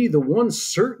for me, the one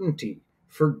certainty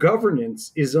for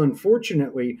governance is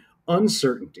unfortunately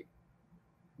uncertainty.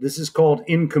 This is called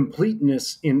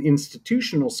incompleteness in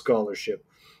institutional scholarship.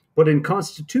 But in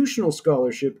constitutional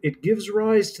scholarship, it gives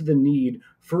rise to the need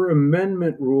for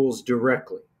amendment rules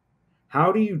directly.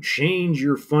 How do you change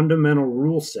your fundamental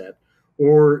rule set?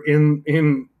 Or in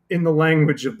the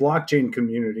language of blockchain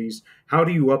communities, how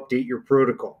do you update your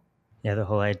protocol? Yeah, the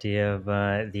whole idea of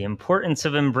the importance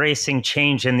of embracing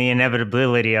change and the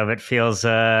inevitability of it feels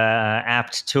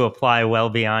apt to apply well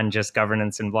beyond just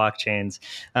governance and blockchains.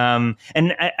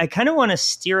 And I kind of want to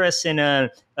steer us in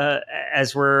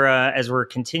as we're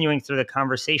continuing through the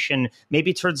conversation,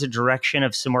 maybe towards a direction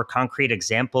of some more concrete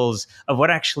examples of what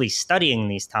actually studying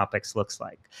these topics looks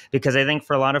like. Because I think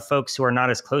for a lot of folks who are not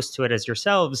as close to it as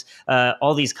yourselves,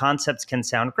 all these concepts can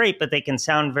sound great, but they can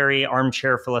sound very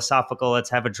armchair philosophical. Let's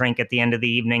have a drink at the end of the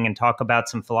evening and talk about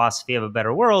some philosophy of a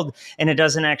better world. And it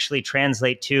doesn't actually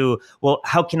translate to, well,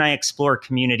 how can I explore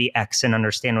community X and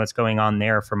understand what's going on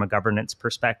there from a governance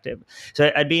perspective?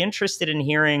 So I'd be interested in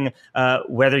hearing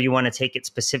whether you want to take it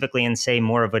specifically and say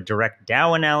more of a direct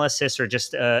DAO analysis or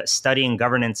just studying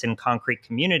governance in concrete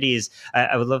communities.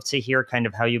 I would love to hear kind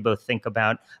of how you both think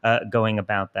about going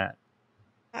about that.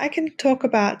 I can talk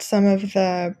about some of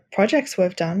the projects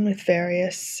we've done with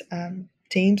various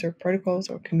teams or protocols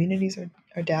or communities or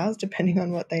DAOs, depending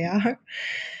on what they are.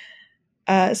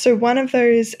 So one of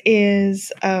those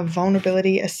is a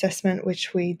vulnerability assessment,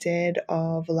 which we did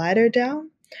of Lido DAO.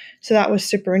 So that was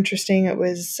super interesting. It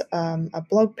was a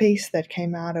blog piece that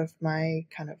came out of my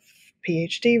kind of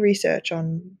PhD research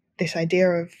on this idea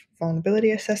of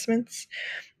vulnerability assessments.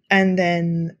 And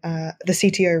then the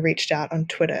CTO reached out on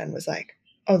Twitter and was like,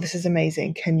 oh, this is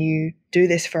amazing. Can you do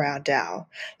this for our DAO?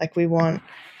 Like, we want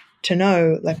to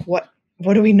know, like, what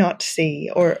do we not see?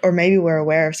 Or maybe we're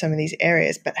aware of some of these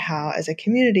areas, but how as a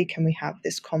community can we have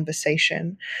this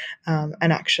conversation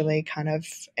and actually kind of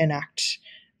enact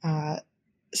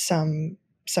some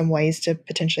ways to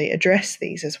potentially address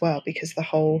these as well? Because the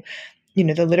whole,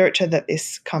 the literature that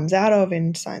this comes out of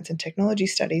in science and technology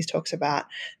studies talks about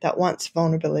that once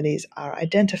vulnerabilities are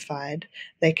identified,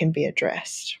 they can be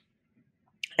addressed.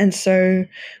 And so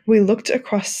we looked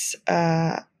across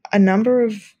a number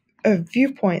of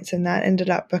viewpoints, and that ended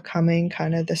up becoming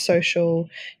kind of the social,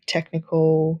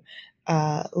 technical,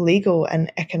 legal,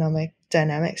 and economic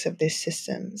dynamics of these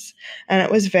systems. And it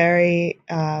was very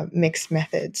mixed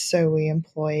methods. So we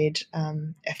employed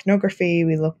ethnography,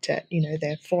 we looked at,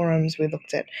 their forums, we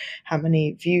looked at how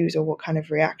many views or what kind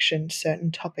of reaction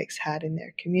certain topics had in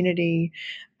their community,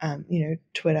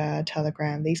 Twitter,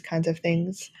 Telegram, these kinds of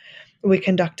things. We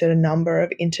conducted a number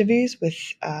of interviews with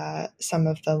some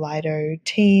of the Lido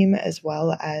team, as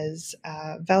well as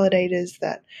validators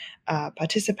that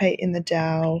participate in the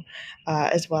DAO,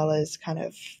 as well as kind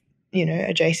of,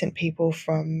 adjacent people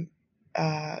from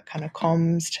kind of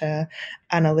comms to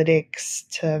analytics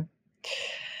to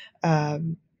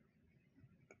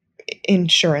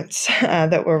insurance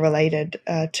that were related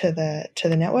to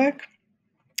the network.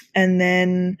 And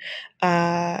then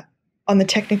on the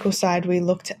technical side, we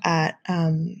looked at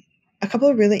a couple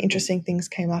of really interesting things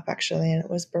came up, actually, and it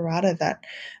was Barada that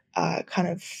kind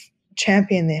of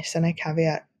championed this, and I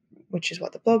caveat, which is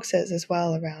what the blog says as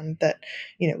well, around that,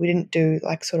 we didn't do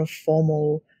like sort of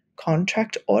formal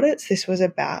contract audits. This was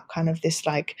about kind of this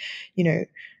like,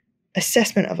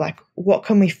 assessment of like, what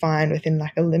can we find within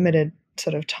like a limited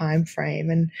sort of time frame.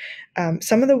 And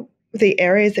some of the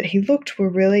areas that he looked were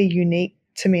really unique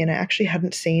to me, and I actually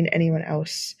hadn't seen anyone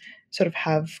else sort of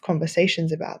have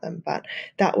conversations about them. But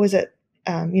that was at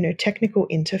technical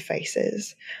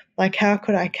interfaces. Like, how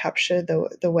could I capture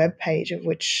the web page of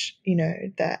which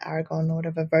the Aragon or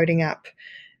whatever voting app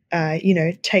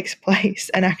takes place,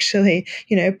 and actually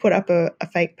put up a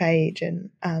fake page and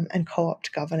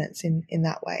co-opt governance in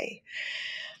that way.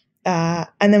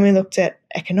 And then we looked at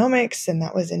economics, and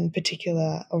that was in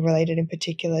particular, or related in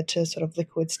particular, to sort of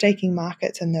liquid staking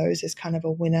markets, and those as kind of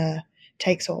a winner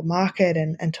takes all market,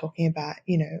 and talking about,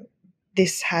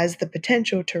 this has the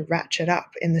potential to ratchet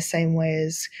up in the same way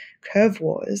as curve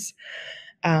wars.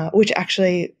 which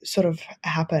actually sort of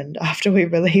happened after we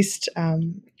released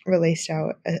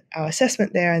our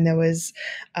assessment there. And there was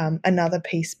another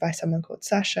piece by someone called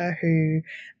Sasha who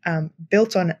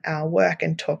built on our work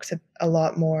and talks a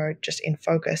lot more just in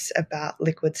focus about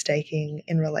liquid staking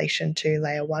in relation to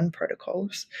layer 1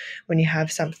 protocols. When you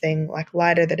have something like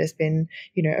Lighter that has been,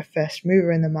 a first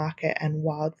mover in the market and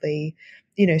wildly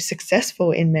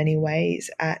successful in many ways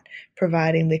at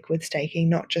providing liquid staking,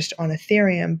 not just on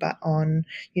Ethereum, but on,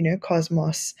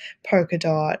 Cosmos,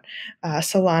 Polkadot,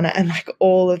 Solana, and like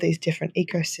all of these different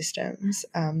ecosystems.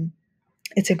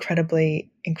 It's incredibly,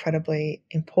 incredibly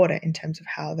important in terms of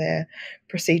how their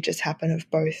procedures happen of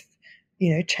both,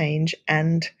 change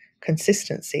and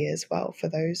consistency as well for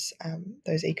those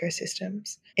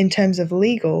ecosystems. In terms of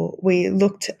legal, we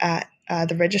looked at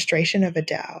the registration of a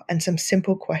DAO and some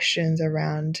simple questions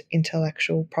around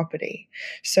intellectual property.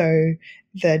 So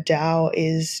the DAO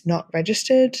is not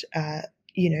registered.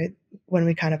 When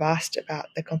we kind of asked about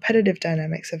the competitive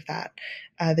dynamics of that,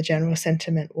 the general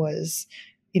sentiment was,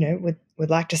 would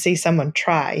like to see someone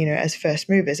try, as first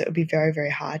movers. It would be very,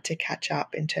 very hard to catch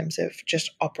up in terms of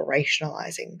just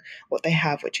operationalizing what they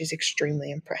have, which is extremely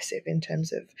impressive in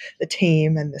terms of the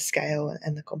team and the scale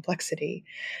and the complexity.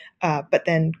 But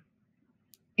then,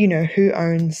 who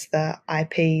owns the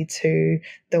IP to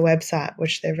the website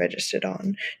which they're registered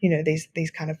on?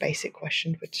 These kind of basic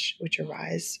questions which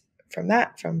arise from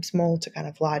that, from small to kind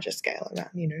of larger scale around,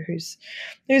 who's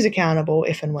accountable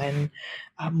if and when,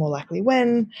 more likely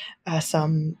when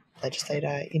some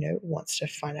legislator, wants to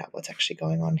find out what's actually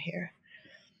going on here.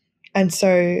 And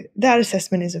so that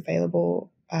assessment is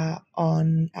available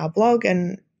on our blog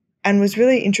and was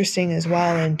really interesting as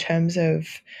well in terms of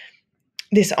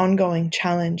this ongoing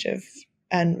challenge of,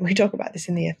 and we talk about this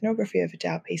in the ethnography of a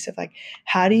DAO piece, of like,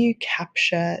 how do you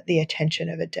capture the attention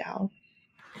of a DAO?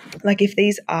 Like, if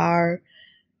these are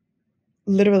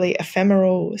literally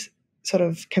ephemeral sort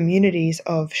of communities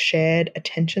of shared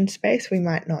attention space, we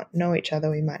might not know each other,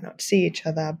 we might not see each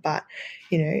other, but,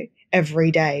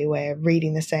 every day we're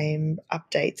reading the same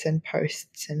updates and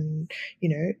posts and,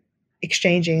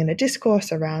 exchanging in a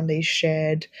discourse around these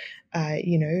shared,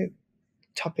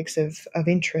 topics of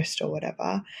interest or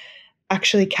whatever.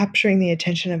 Actually capturing the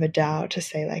attention of a DAO to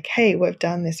say like, hey, we've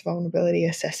done this vulnerability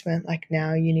assessment, like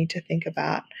now you need to think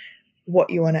about what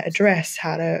you want to address,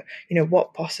 how to,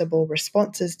 what possible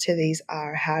responses to these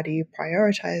are, how do you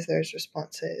prioritize those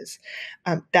responses.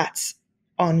 That's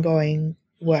ongoing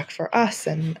work for us,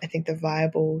 and I think the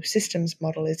viable systems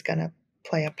model is going to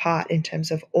play a part in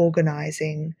terms of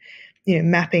organizing,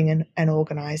 mapping and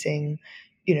organizing,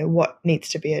 what needs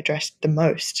to be addressed the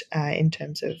most in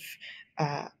terms of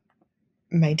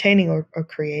maintaining or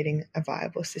creating a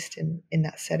viable system in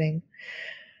that setting.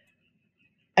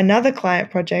 Another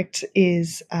client project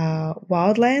is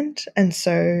Wildland, and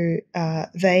so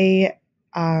they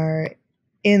are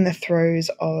in the throes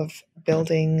of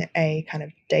building a kind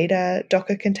of data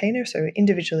Docker container, so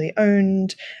individually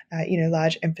owned,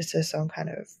 large emphasis on kind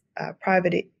of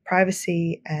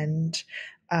privacy and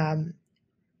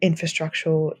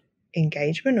infrastructural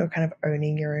engagement, or kind of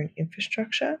owning your own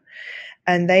infrastructure.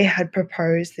 And they had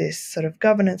proposed this sort of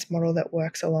governance model that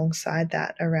works alongside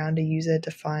that around a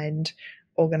user-defined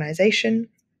organization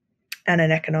and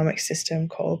an economic system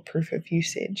called proof of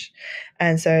usage.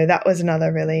 And so that was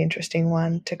another really interesting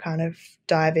one to kind of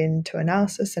dive into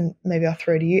analysis. And maybe I'll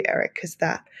throw to you, Eric, because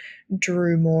that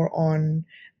drew more on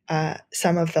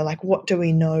some of the, like, what do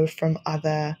we know from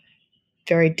other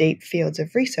very deep fields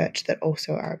of research that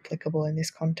also are applicable in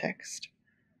this context.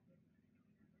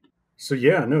 So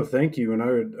yeah, no, thank you, and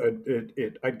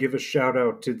I'd give a shout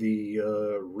out to the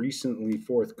recently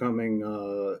forthcoming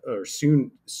or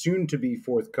soon to be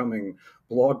forthcoming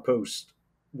blog post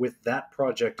with that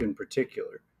project in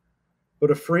particular,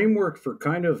 but a framework for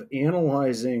kind of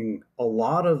analyzing a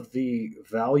lot of the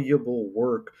valuable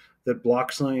work that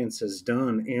BlockScience has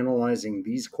done, analyzing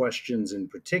these questions in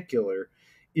particular,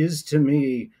 is to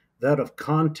me that of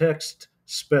context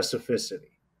specificity.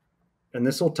 And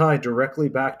this will tie directly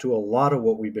back to a lot of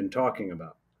what we've been talking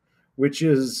about, which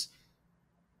is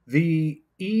the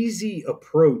easy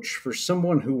approach for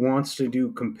someone who wants to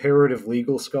do comparative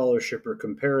legal scholarship or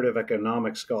comparative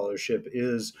economic scholarship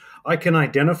is, I can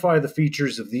identify the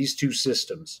features of these two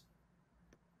systems.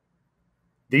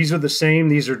 These are the same,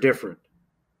 these are different.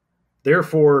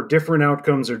 Therefore, different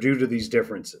outcomes are due to these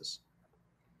differences.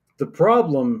 The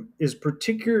problem is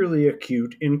particularly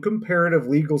acute in comparative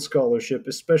legal scholarship,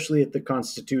 especially at the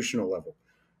constitutional level.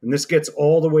 And this gets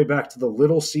all the way back to the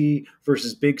little c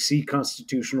versus big C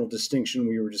constitutional distinction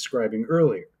we were describing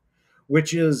earlier,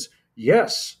 which is,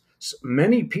 yes,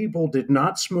 Many people did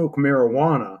not smoke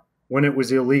marijuana when it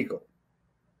was illegal,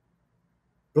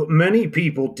 but many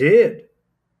people did,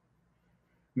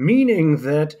 meaning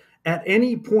that at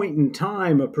any point in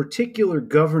time, a particular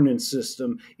governance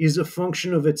system is a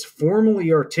function of its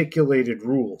formally articulated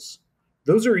rules.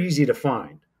 Those are easy to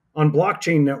find. On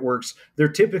blockchain networks, they're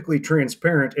typically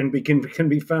transparent and can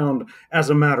be found as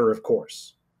a matter of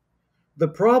course. The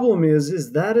problem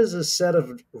is that is a set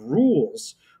of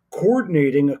rules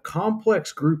coordinating a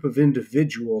complex group of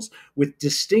individuals with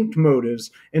distinct motives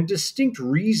and distinct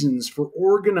reasons for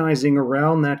organizing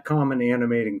around that common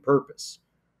animating purpose.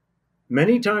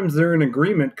 Many times they're in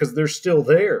agreement because they're still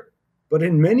there, but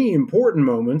in many important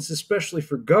moments, especially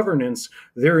for governance,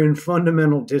 they're in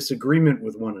fundamental disagreement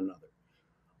with one another.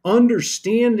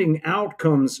 Understanding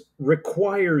outcomes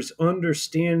requires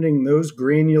understanding those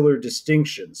granular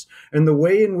distinctions and the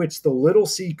way in which the little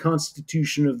c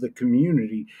constitution of the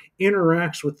community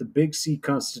interacts with the big C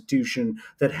constitution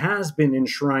that has been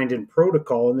enshrined in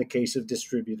protocol in the case of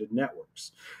distributed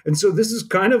networks. And so this is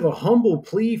kind of a humble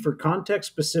plea for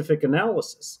context-specific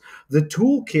analysis. The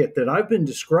toolkit that I've been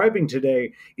describing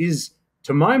today is,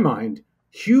 to my mind,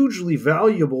 hugely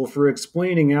valuable for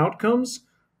explaining outcomes,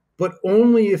 but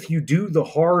only if you do the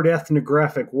hard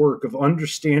ethnographic work of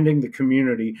understanding the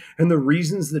community and the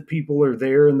reasons that people are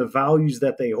there and the values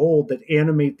that they hold that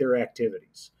animate their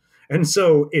activities. And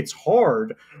so it's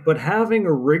hard, but having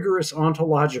a rigorous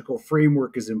ontological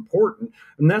framework is important.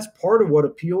 And that's part of what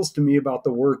appeals to me about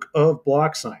the work of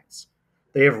BlockScience.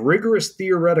 They have rigorous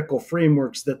theoretical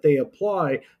frameworks that they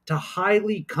apply to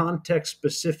highly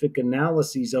context-specific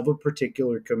analyses of a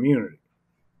particular community.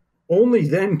 Only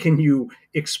then can you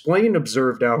explain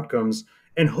observed outcomes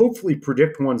and hopefully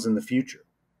predict ones in the future.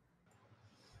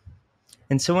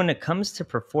 And so when it comes to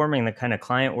performing the kind of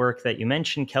client work that you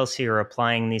mentioned, Kelsie, or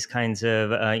applying these kinds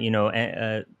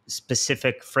of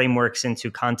specific frameworks into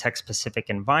context-specific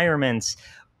environments,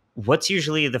 what's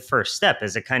usually the first step?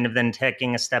 Is it kind of then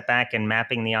taking a step back and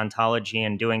mapping the ontology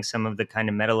and doing some of the kind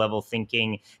of meta-level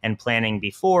thinking and planning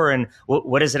before? And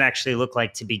what does it actually look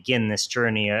like to begin this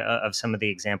journey of some of the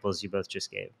examples you both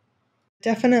just gave?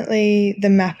 Definitely the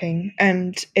mapping.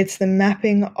 And it's the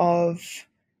mapping of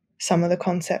some of the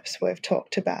concepts we've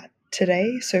talked about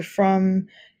today. So from,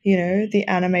 the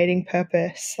animating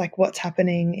purpose, like what's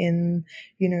happening in,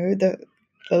 the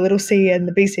little c and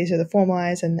the big C, so the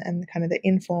formalized and kind of the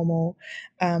informal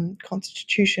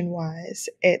constitution-wise.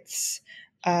 It's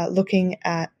looking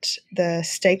at the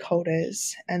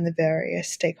stakeholders and the various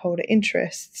stakeholder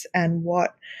interests and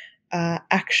what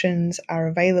actions are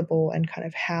available and kind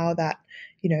of how that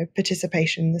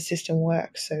participation in the system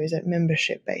works. So is it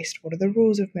membership based? What are the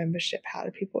rules of membership? How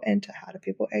do people enter? How do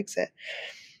people exit?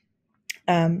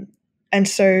 And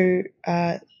so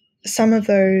some of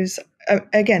those,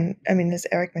 again, as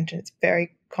Eric mentioned, it's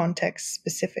very context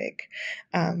specific.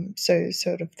 So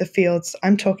sort of the fields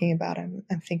I'm talking about, I'm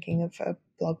thinking of a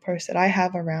blog post that I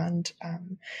have around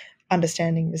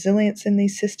understanding resilience in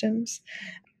these systems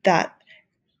that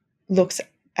looks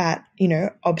at,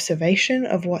 observation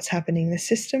of what's happening in the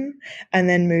system and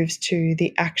then moves to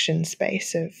the action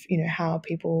space of, how are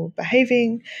people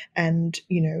behaving and,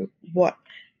 what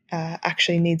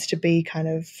actually needs to be kind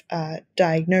of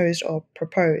diagnosed or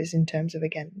proposed in terms of,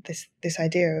 again, this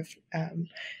idea of,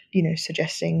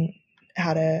 suggesting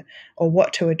how to or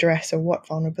what to address or what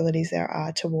vulnerabilities there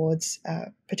are towards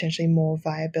potentially more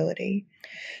viability.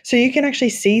 So you can actually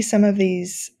see some of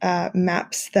these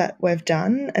maps that we've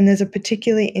done, and there's a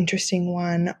particularly interesting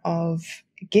one of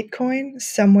Gitcoin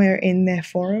somewhere in their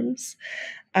forums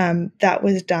that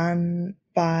was done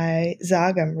by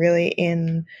Zargam, really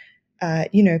in,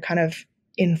 kind of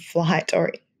in flight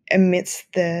or amidst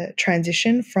the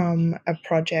transition from a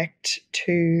project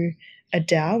to a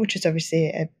DAO, which is obviously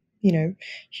a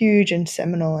huge and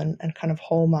seminal and kind of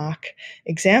hallmark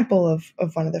example of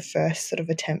one of the first sort of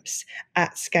attempts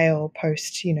at scale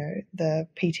post, the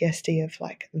PTSD of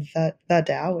like the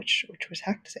DAO, which was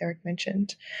hacked, as Eric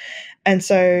mentioned. And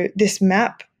so this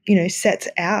map, sets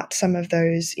out some of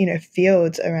those,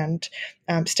 fields around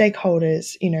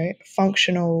stakeholders,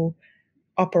 functional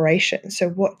operations. So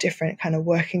what different kind of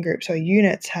working groups or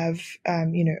units have,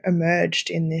 emerged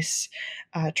in this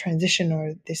transition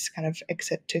or this kind of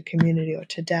exit to community or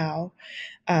to DAO.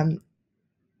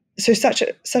 So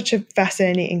such a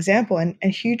fascinating example and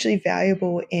hugely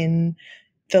valuable in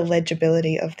the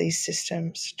legibility of these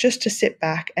systems, just to sit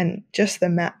back and just the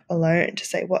map alone to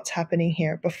say what's happening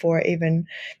here before even,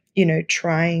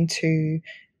 trying to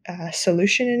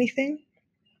solution anything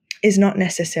is not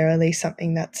necessarily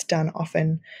something that's done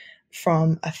often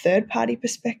from a third-party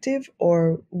perspective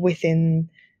or within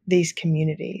these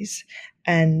communities.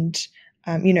 And,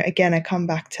 again, I come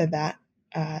back to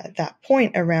that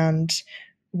point around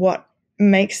what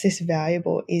makes this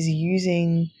valuable is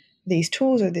using these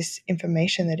tools or this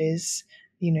information that is,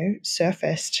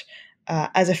 surfaced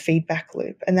as a feedback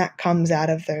loop. And that comes out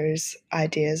of those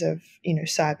ideas of,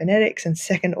 cybernetics and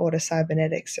second order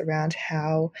cybernetics around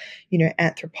how,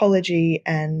 anthropology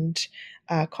and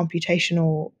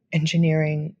computational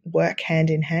engineering work hand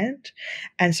in hand.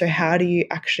 And so how do you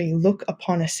actually look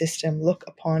upon a system, look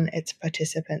upon its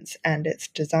participants and its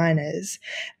designers,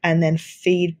 and then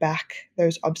feed back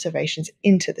those observations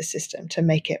into the system to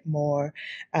make it more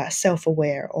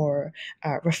self-aware or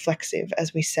reflexive,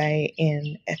 as we say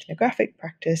in ethnographic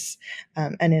practice,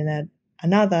 and in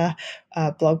another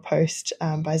blog post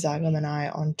by Zagam and I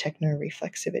on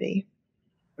techno-reflexivity.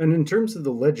 And in terms of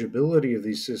the legibility of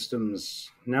these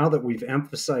systems, now that we've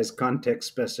emphasized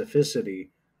context specificity,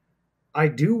 I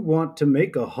do want to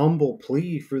make a humble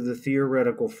plea for the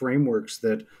theoretical frameworks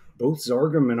that both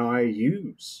Zargham and I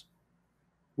use,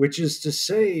 which is to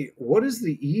say, what is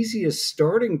the easiest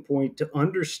starting point to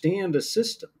understand a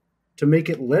system, to make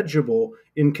it legible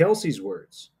in Kelsie's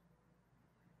words?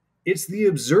 It's the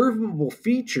observable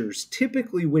features,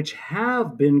 typically which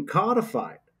have been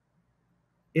codified.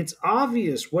 It's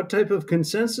obvious what type of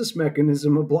consensus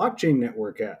mechanism a blockchain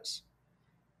network has.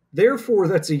 Therefore,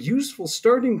 that's a useful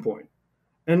starting point.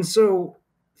 And so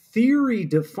theory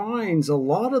defines a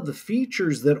lot of the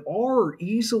features that are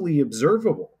easily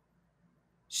observable.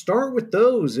 Start with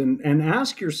those and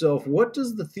ask yourself, what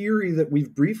does the theory that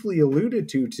we've briefly alluded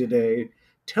to today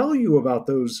tell you about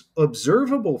those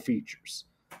observable features?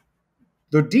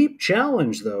 The deep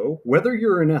challenge, though, whether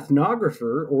you're an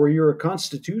ethnographer or you're a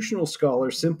constitutional scholar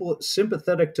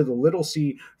sympathetic to the little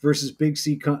c versus big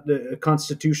C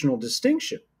constitutional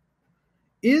distinction,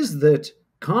 is that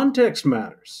context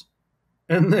matters,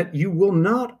 and that you will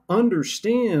not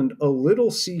understand a little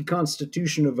c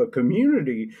constitution of a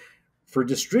community for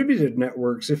distributed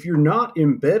networks if you're not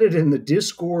embedded in the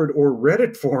Discord or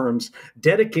Reddit forums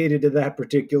dedicated to that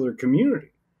particular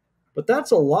community. But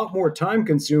that's a lot more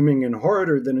time-consuming and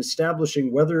harder than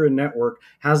establishing whether a network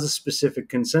has a specific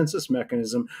consensus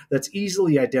mechanism that's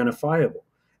easily identifiable.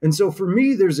 And so for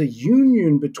me, there's a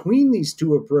union between these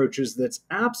two approaches that's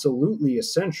absolutely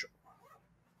essential.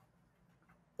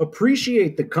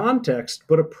 Appreciate the context,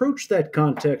 but approach that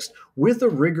context with a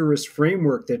rigorous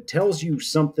framework that tells you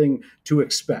something to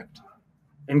expect.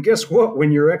 And guess what?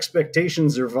 When your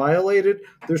expectations are violated,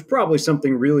 there's probably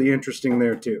something really interesting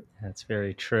there too. That's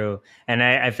very true. And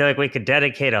I feel like we could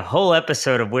dedicate a whole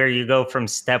episode of where you go from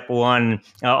step one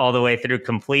all the way through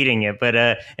completing it. But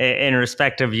in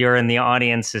respect of your and the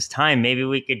audience's time, maybe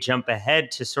we could jump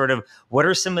ahead to sort of what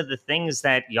are some of the things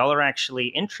that y'all are actually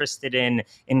interested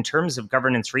in terms of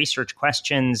governance research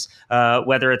questions,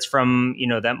 whether it's from,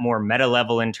 that more meta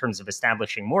level in terms of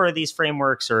establishing more of these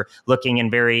frameworks or looking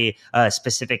in very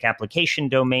specific application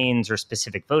domains or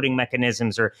specific voting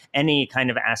mechanisms or any kind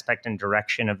of aspect and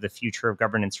direction of the future of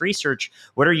governance research.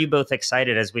 What are you both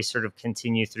excited as we sort of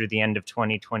continue through the end of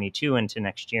 2022 into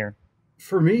next year?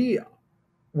 For me,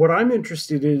 what I'm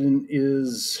interested in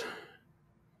is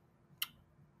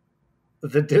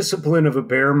the discipline of a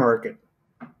bear market.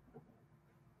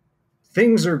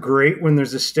 Things are great when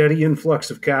there's a steady influx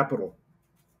of capital.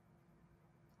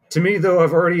 To me, though,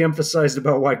 I've already emphasized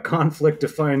about why conflict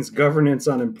defines governance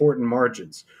on important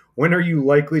margins. When are you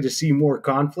likely to see more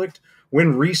conflict?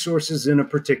 When resources in a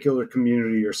particular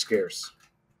community are scarce.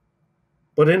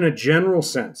 But in a general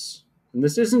sense, and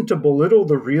this isn't to belittle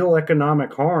the real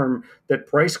economic harm that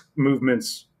price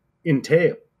movements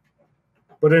entail,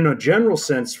 but in a general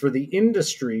sense, for the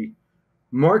industry,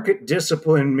 market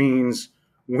discipline means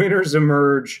winners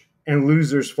emerge and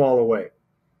losers fall away.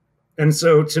 And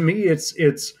so to me,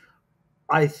 it's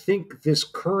I think this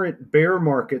current bear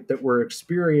market that we're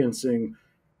experiencing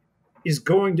is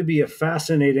going to be a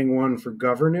fascinating one for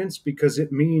governance because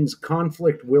it means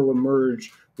conflict will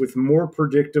emerge with more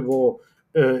predictable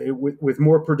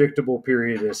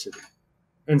periodicity.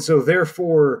 And so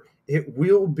therefore, it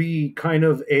will be kind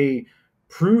of a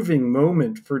proving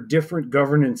moment for different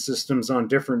governance systems on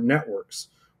different networks.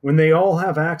 When they all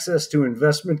have access to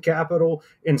investment capital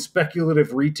and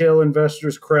speculative retail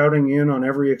investors crowding in on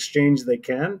every exchange they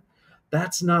can,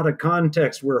 that's not a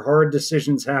context where hard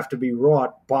decisions have to be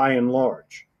wrought by and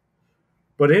large.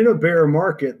 But in a bear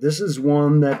market, this is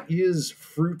one that is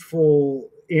fruitful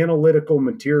analytical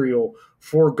material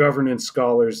for governance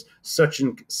scholars such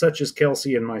as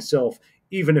Kelsie and myself,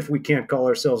 even if we can't call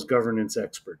ourselves governance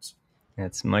experts.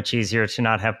 It's much easier to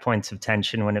not have points of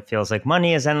tension when it feels like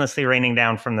money is endlessly raining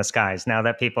down from the skies. Now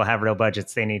that people have real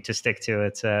budgets they need to stick to,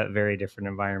 it's a very different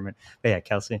environment. But yeah,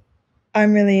 Kelsie.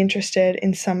 I'm really interested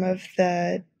in some of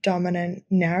the dominant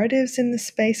narratives in the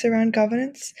space around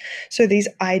governance. So these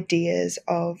ideas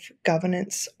of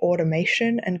governance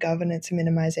automation and governance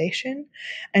minimization,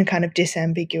 and kind of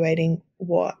disambiguating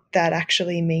what that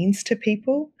actually means to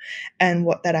people and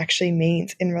what that actually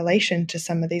means in relation to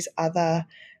some of these other,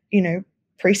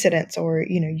 precedents or,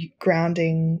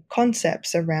 grounding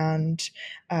concepts around,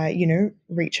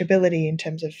 reachability in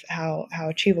terms of how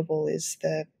achievable is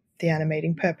the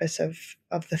animating purpose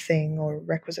of the thing, or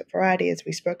requisite variety, as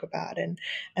we spoke about, and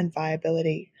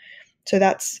viability. So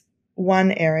that's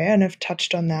one area, and I've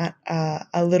touched on that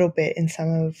a little bit in some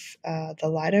of the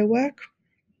Lido work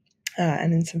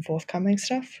and in some forthcoming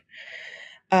stuff.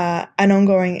 An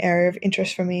ongoing area of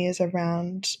interest for me is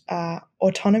around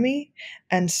autonomy,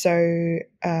 and so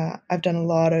I've done a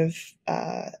lot of,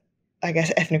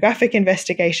 ethnographic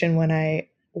investigation when I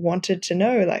wanted to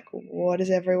know, like, what does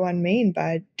everyone mean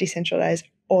by decentralized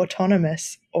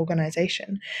autonomous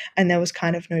organization? And there was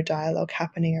kind of no dialogue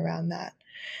happening around that.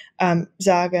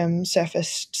 Zagam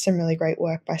surfaced some really great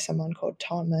work by someone called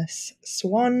Thomas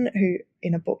Swan, who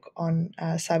in a book on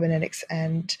cybernetics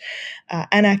and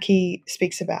anarchy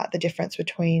speaks about the difference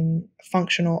between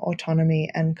functional autonomy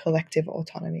and collective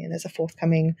autonomy. And there's a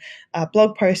forthcoming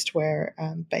blog post where,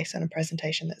 based on a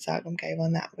presentation that Zagam gave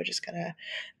on that, we're just going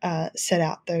to set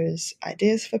out those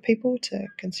ideas for people to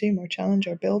consume or challenge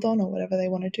or build on, or whatever they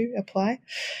want to do, apply.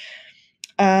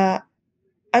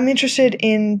 I'm interested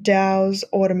in DAOs,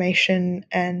 automation,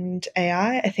 and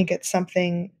AI. I think it's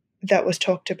something that was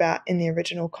talked about in the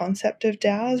original concept of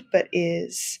DAOs, but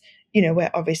is, we're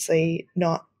obviously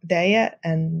not there yet.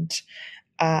 And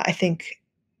I think,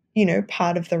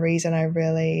 part of the reason I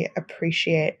really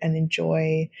appreciate and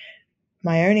enjoy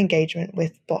my own engagement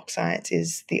with BlockScience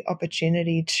is the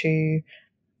opportunity to,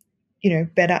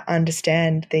 better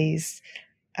understand these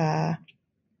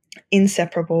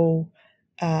inseparable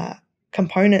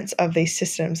components of these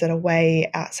systems that are way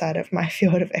outside of my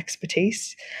field of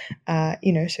expertise,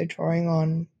 so drawing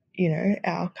on,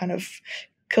 our kind of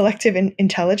collective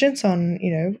intelligence on,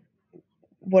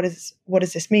 what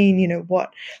does this mean?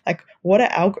 What are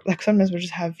sometimes we'll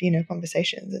just have,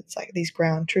 conversations. It's like these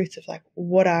ground truths of like,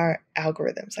 what are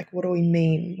algorithms? Like, what do we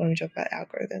mean when we talk about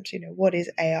algorithms? What is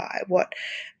AI? What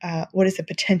is the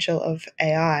potential of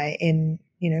AI in,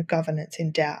 governance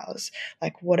in DAOs?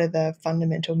 Like, what are the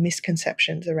fundamental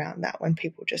misconceptions around that when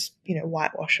people just,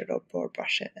 whitewash it or broad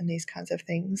brush it and these kinds of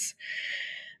things?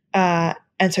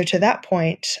 And so to that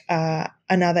point,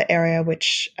 another area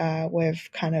which we've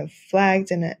kind of flagged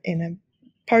in a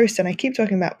post, and I keep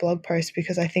talking about blog posts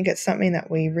because I think it's something that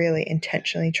we really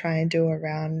intentionally try and do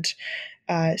around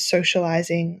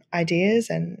socializing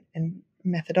ideas and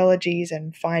methodologies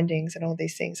and findings and all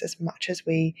these things as much as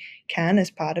we can as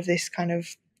part of this kind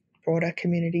of broader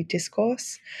community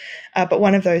discourse. But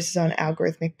one of those is on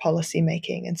algorithmic policy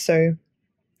making. And so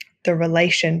the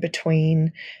relation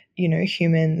between,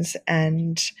 humans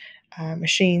and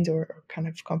machines or kind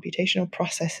of computational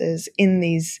processes in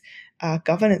these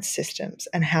governance systems,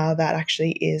 and how that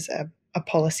actually is a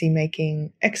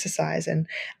policy-making exercise, and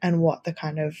what the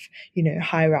kind of,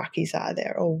 hierarchies are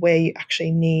there, or where you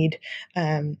actually need,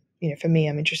 for me,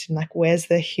 I'm interested in like, where's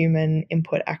the human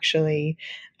input actually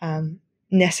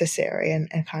necessary, and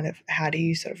kind of how do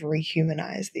you sort of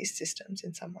rehumanize these systems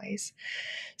in some ways.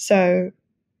 So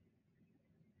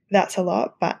that's a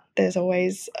lot, but there's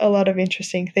always a lot of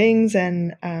interesting things.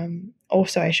 And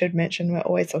also I should mention, we're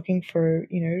always looking for,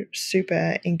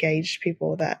 super engaged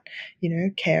people that,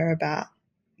 care about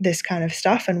this kind of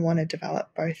stuff and want to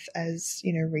develop both as,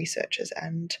 researchers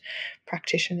and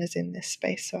practitioners in this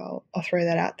space. So I'll throw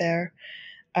that out there.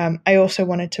 I also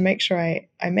wanted to make sure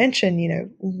I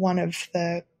mention, one of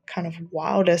the kind of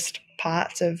wildest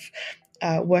parts of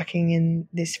working in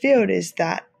this field is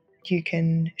that you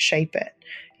can shape it.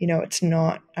 It's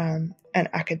not an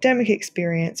academic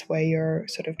experience where you're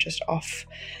sort of just off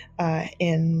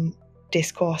in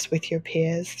discourse with your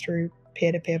peers through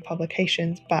peer-to-peer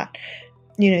publications, but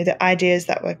the ideas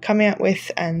that we're coming out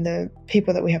with and the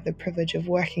people that we have the privilege of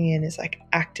working in is like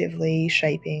actively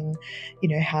shaping,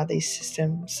 how these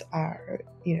systems are,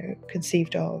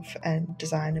 conceived of and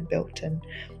designed and built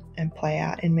and play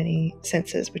out in many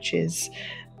senses, which is,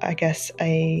 I guess,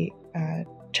 a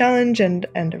challenge and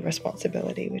a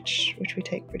responsibility, which we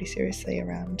take pretty seriously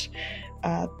around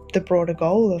the broader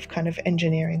goal of kind of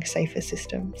engineering safer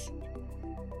systems.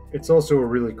 It's also a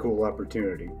really cool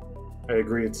opportunity. I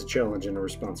agree, it's a challenge and a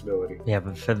responsibility. Yeah,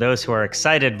 but for those who are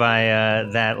excited by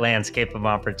that landscape of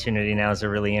opportunity, now is a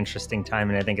really interesting time.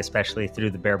 And I think especially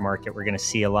through the bear market, we're going to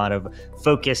see a lot of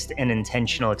focused and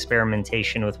intentional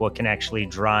experimentation with what can actually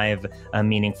drive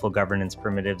meaningful governance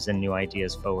primitives and new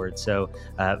ideas forward. So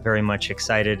very much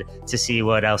excited to see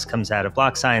what else comes out of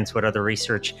BlockScience, what other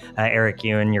research, Eric,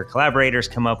 you and your collaborators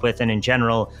come up with, and in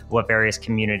general, what various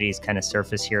communities kind of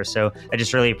surface here. So I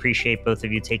just really appreciate both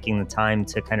of you taking the time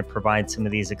to kind of provide some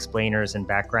of these explainers and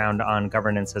background on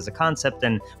governance as a concept,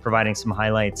 and providing some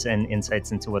highlights and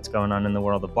insights into what's going on in the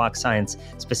world of BlockScience,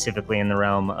 specifically in the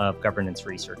realm of governance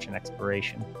research and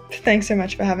exploration. Thanks so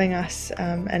much for having us.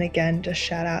 And again, just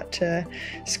shout out to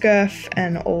SCRF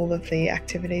and all of the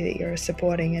activity that you're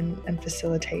supporting and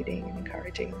facilitating and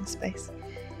encouraging in the space.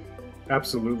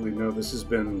 Absolutely. No, this has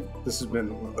been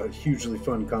a hugely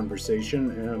fun conversation,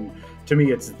 and to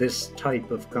me it's this type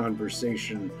of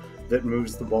conversation that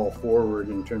moves the ball forward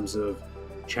in terms of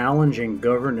challenging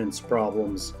governance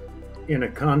problems in a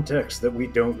context that we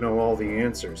don't know all the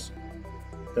answers.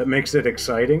 That makes it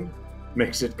exciting,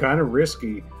 makes it kind of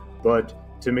risky,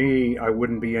 but to me, I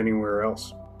wouldn't be anywhere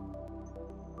else.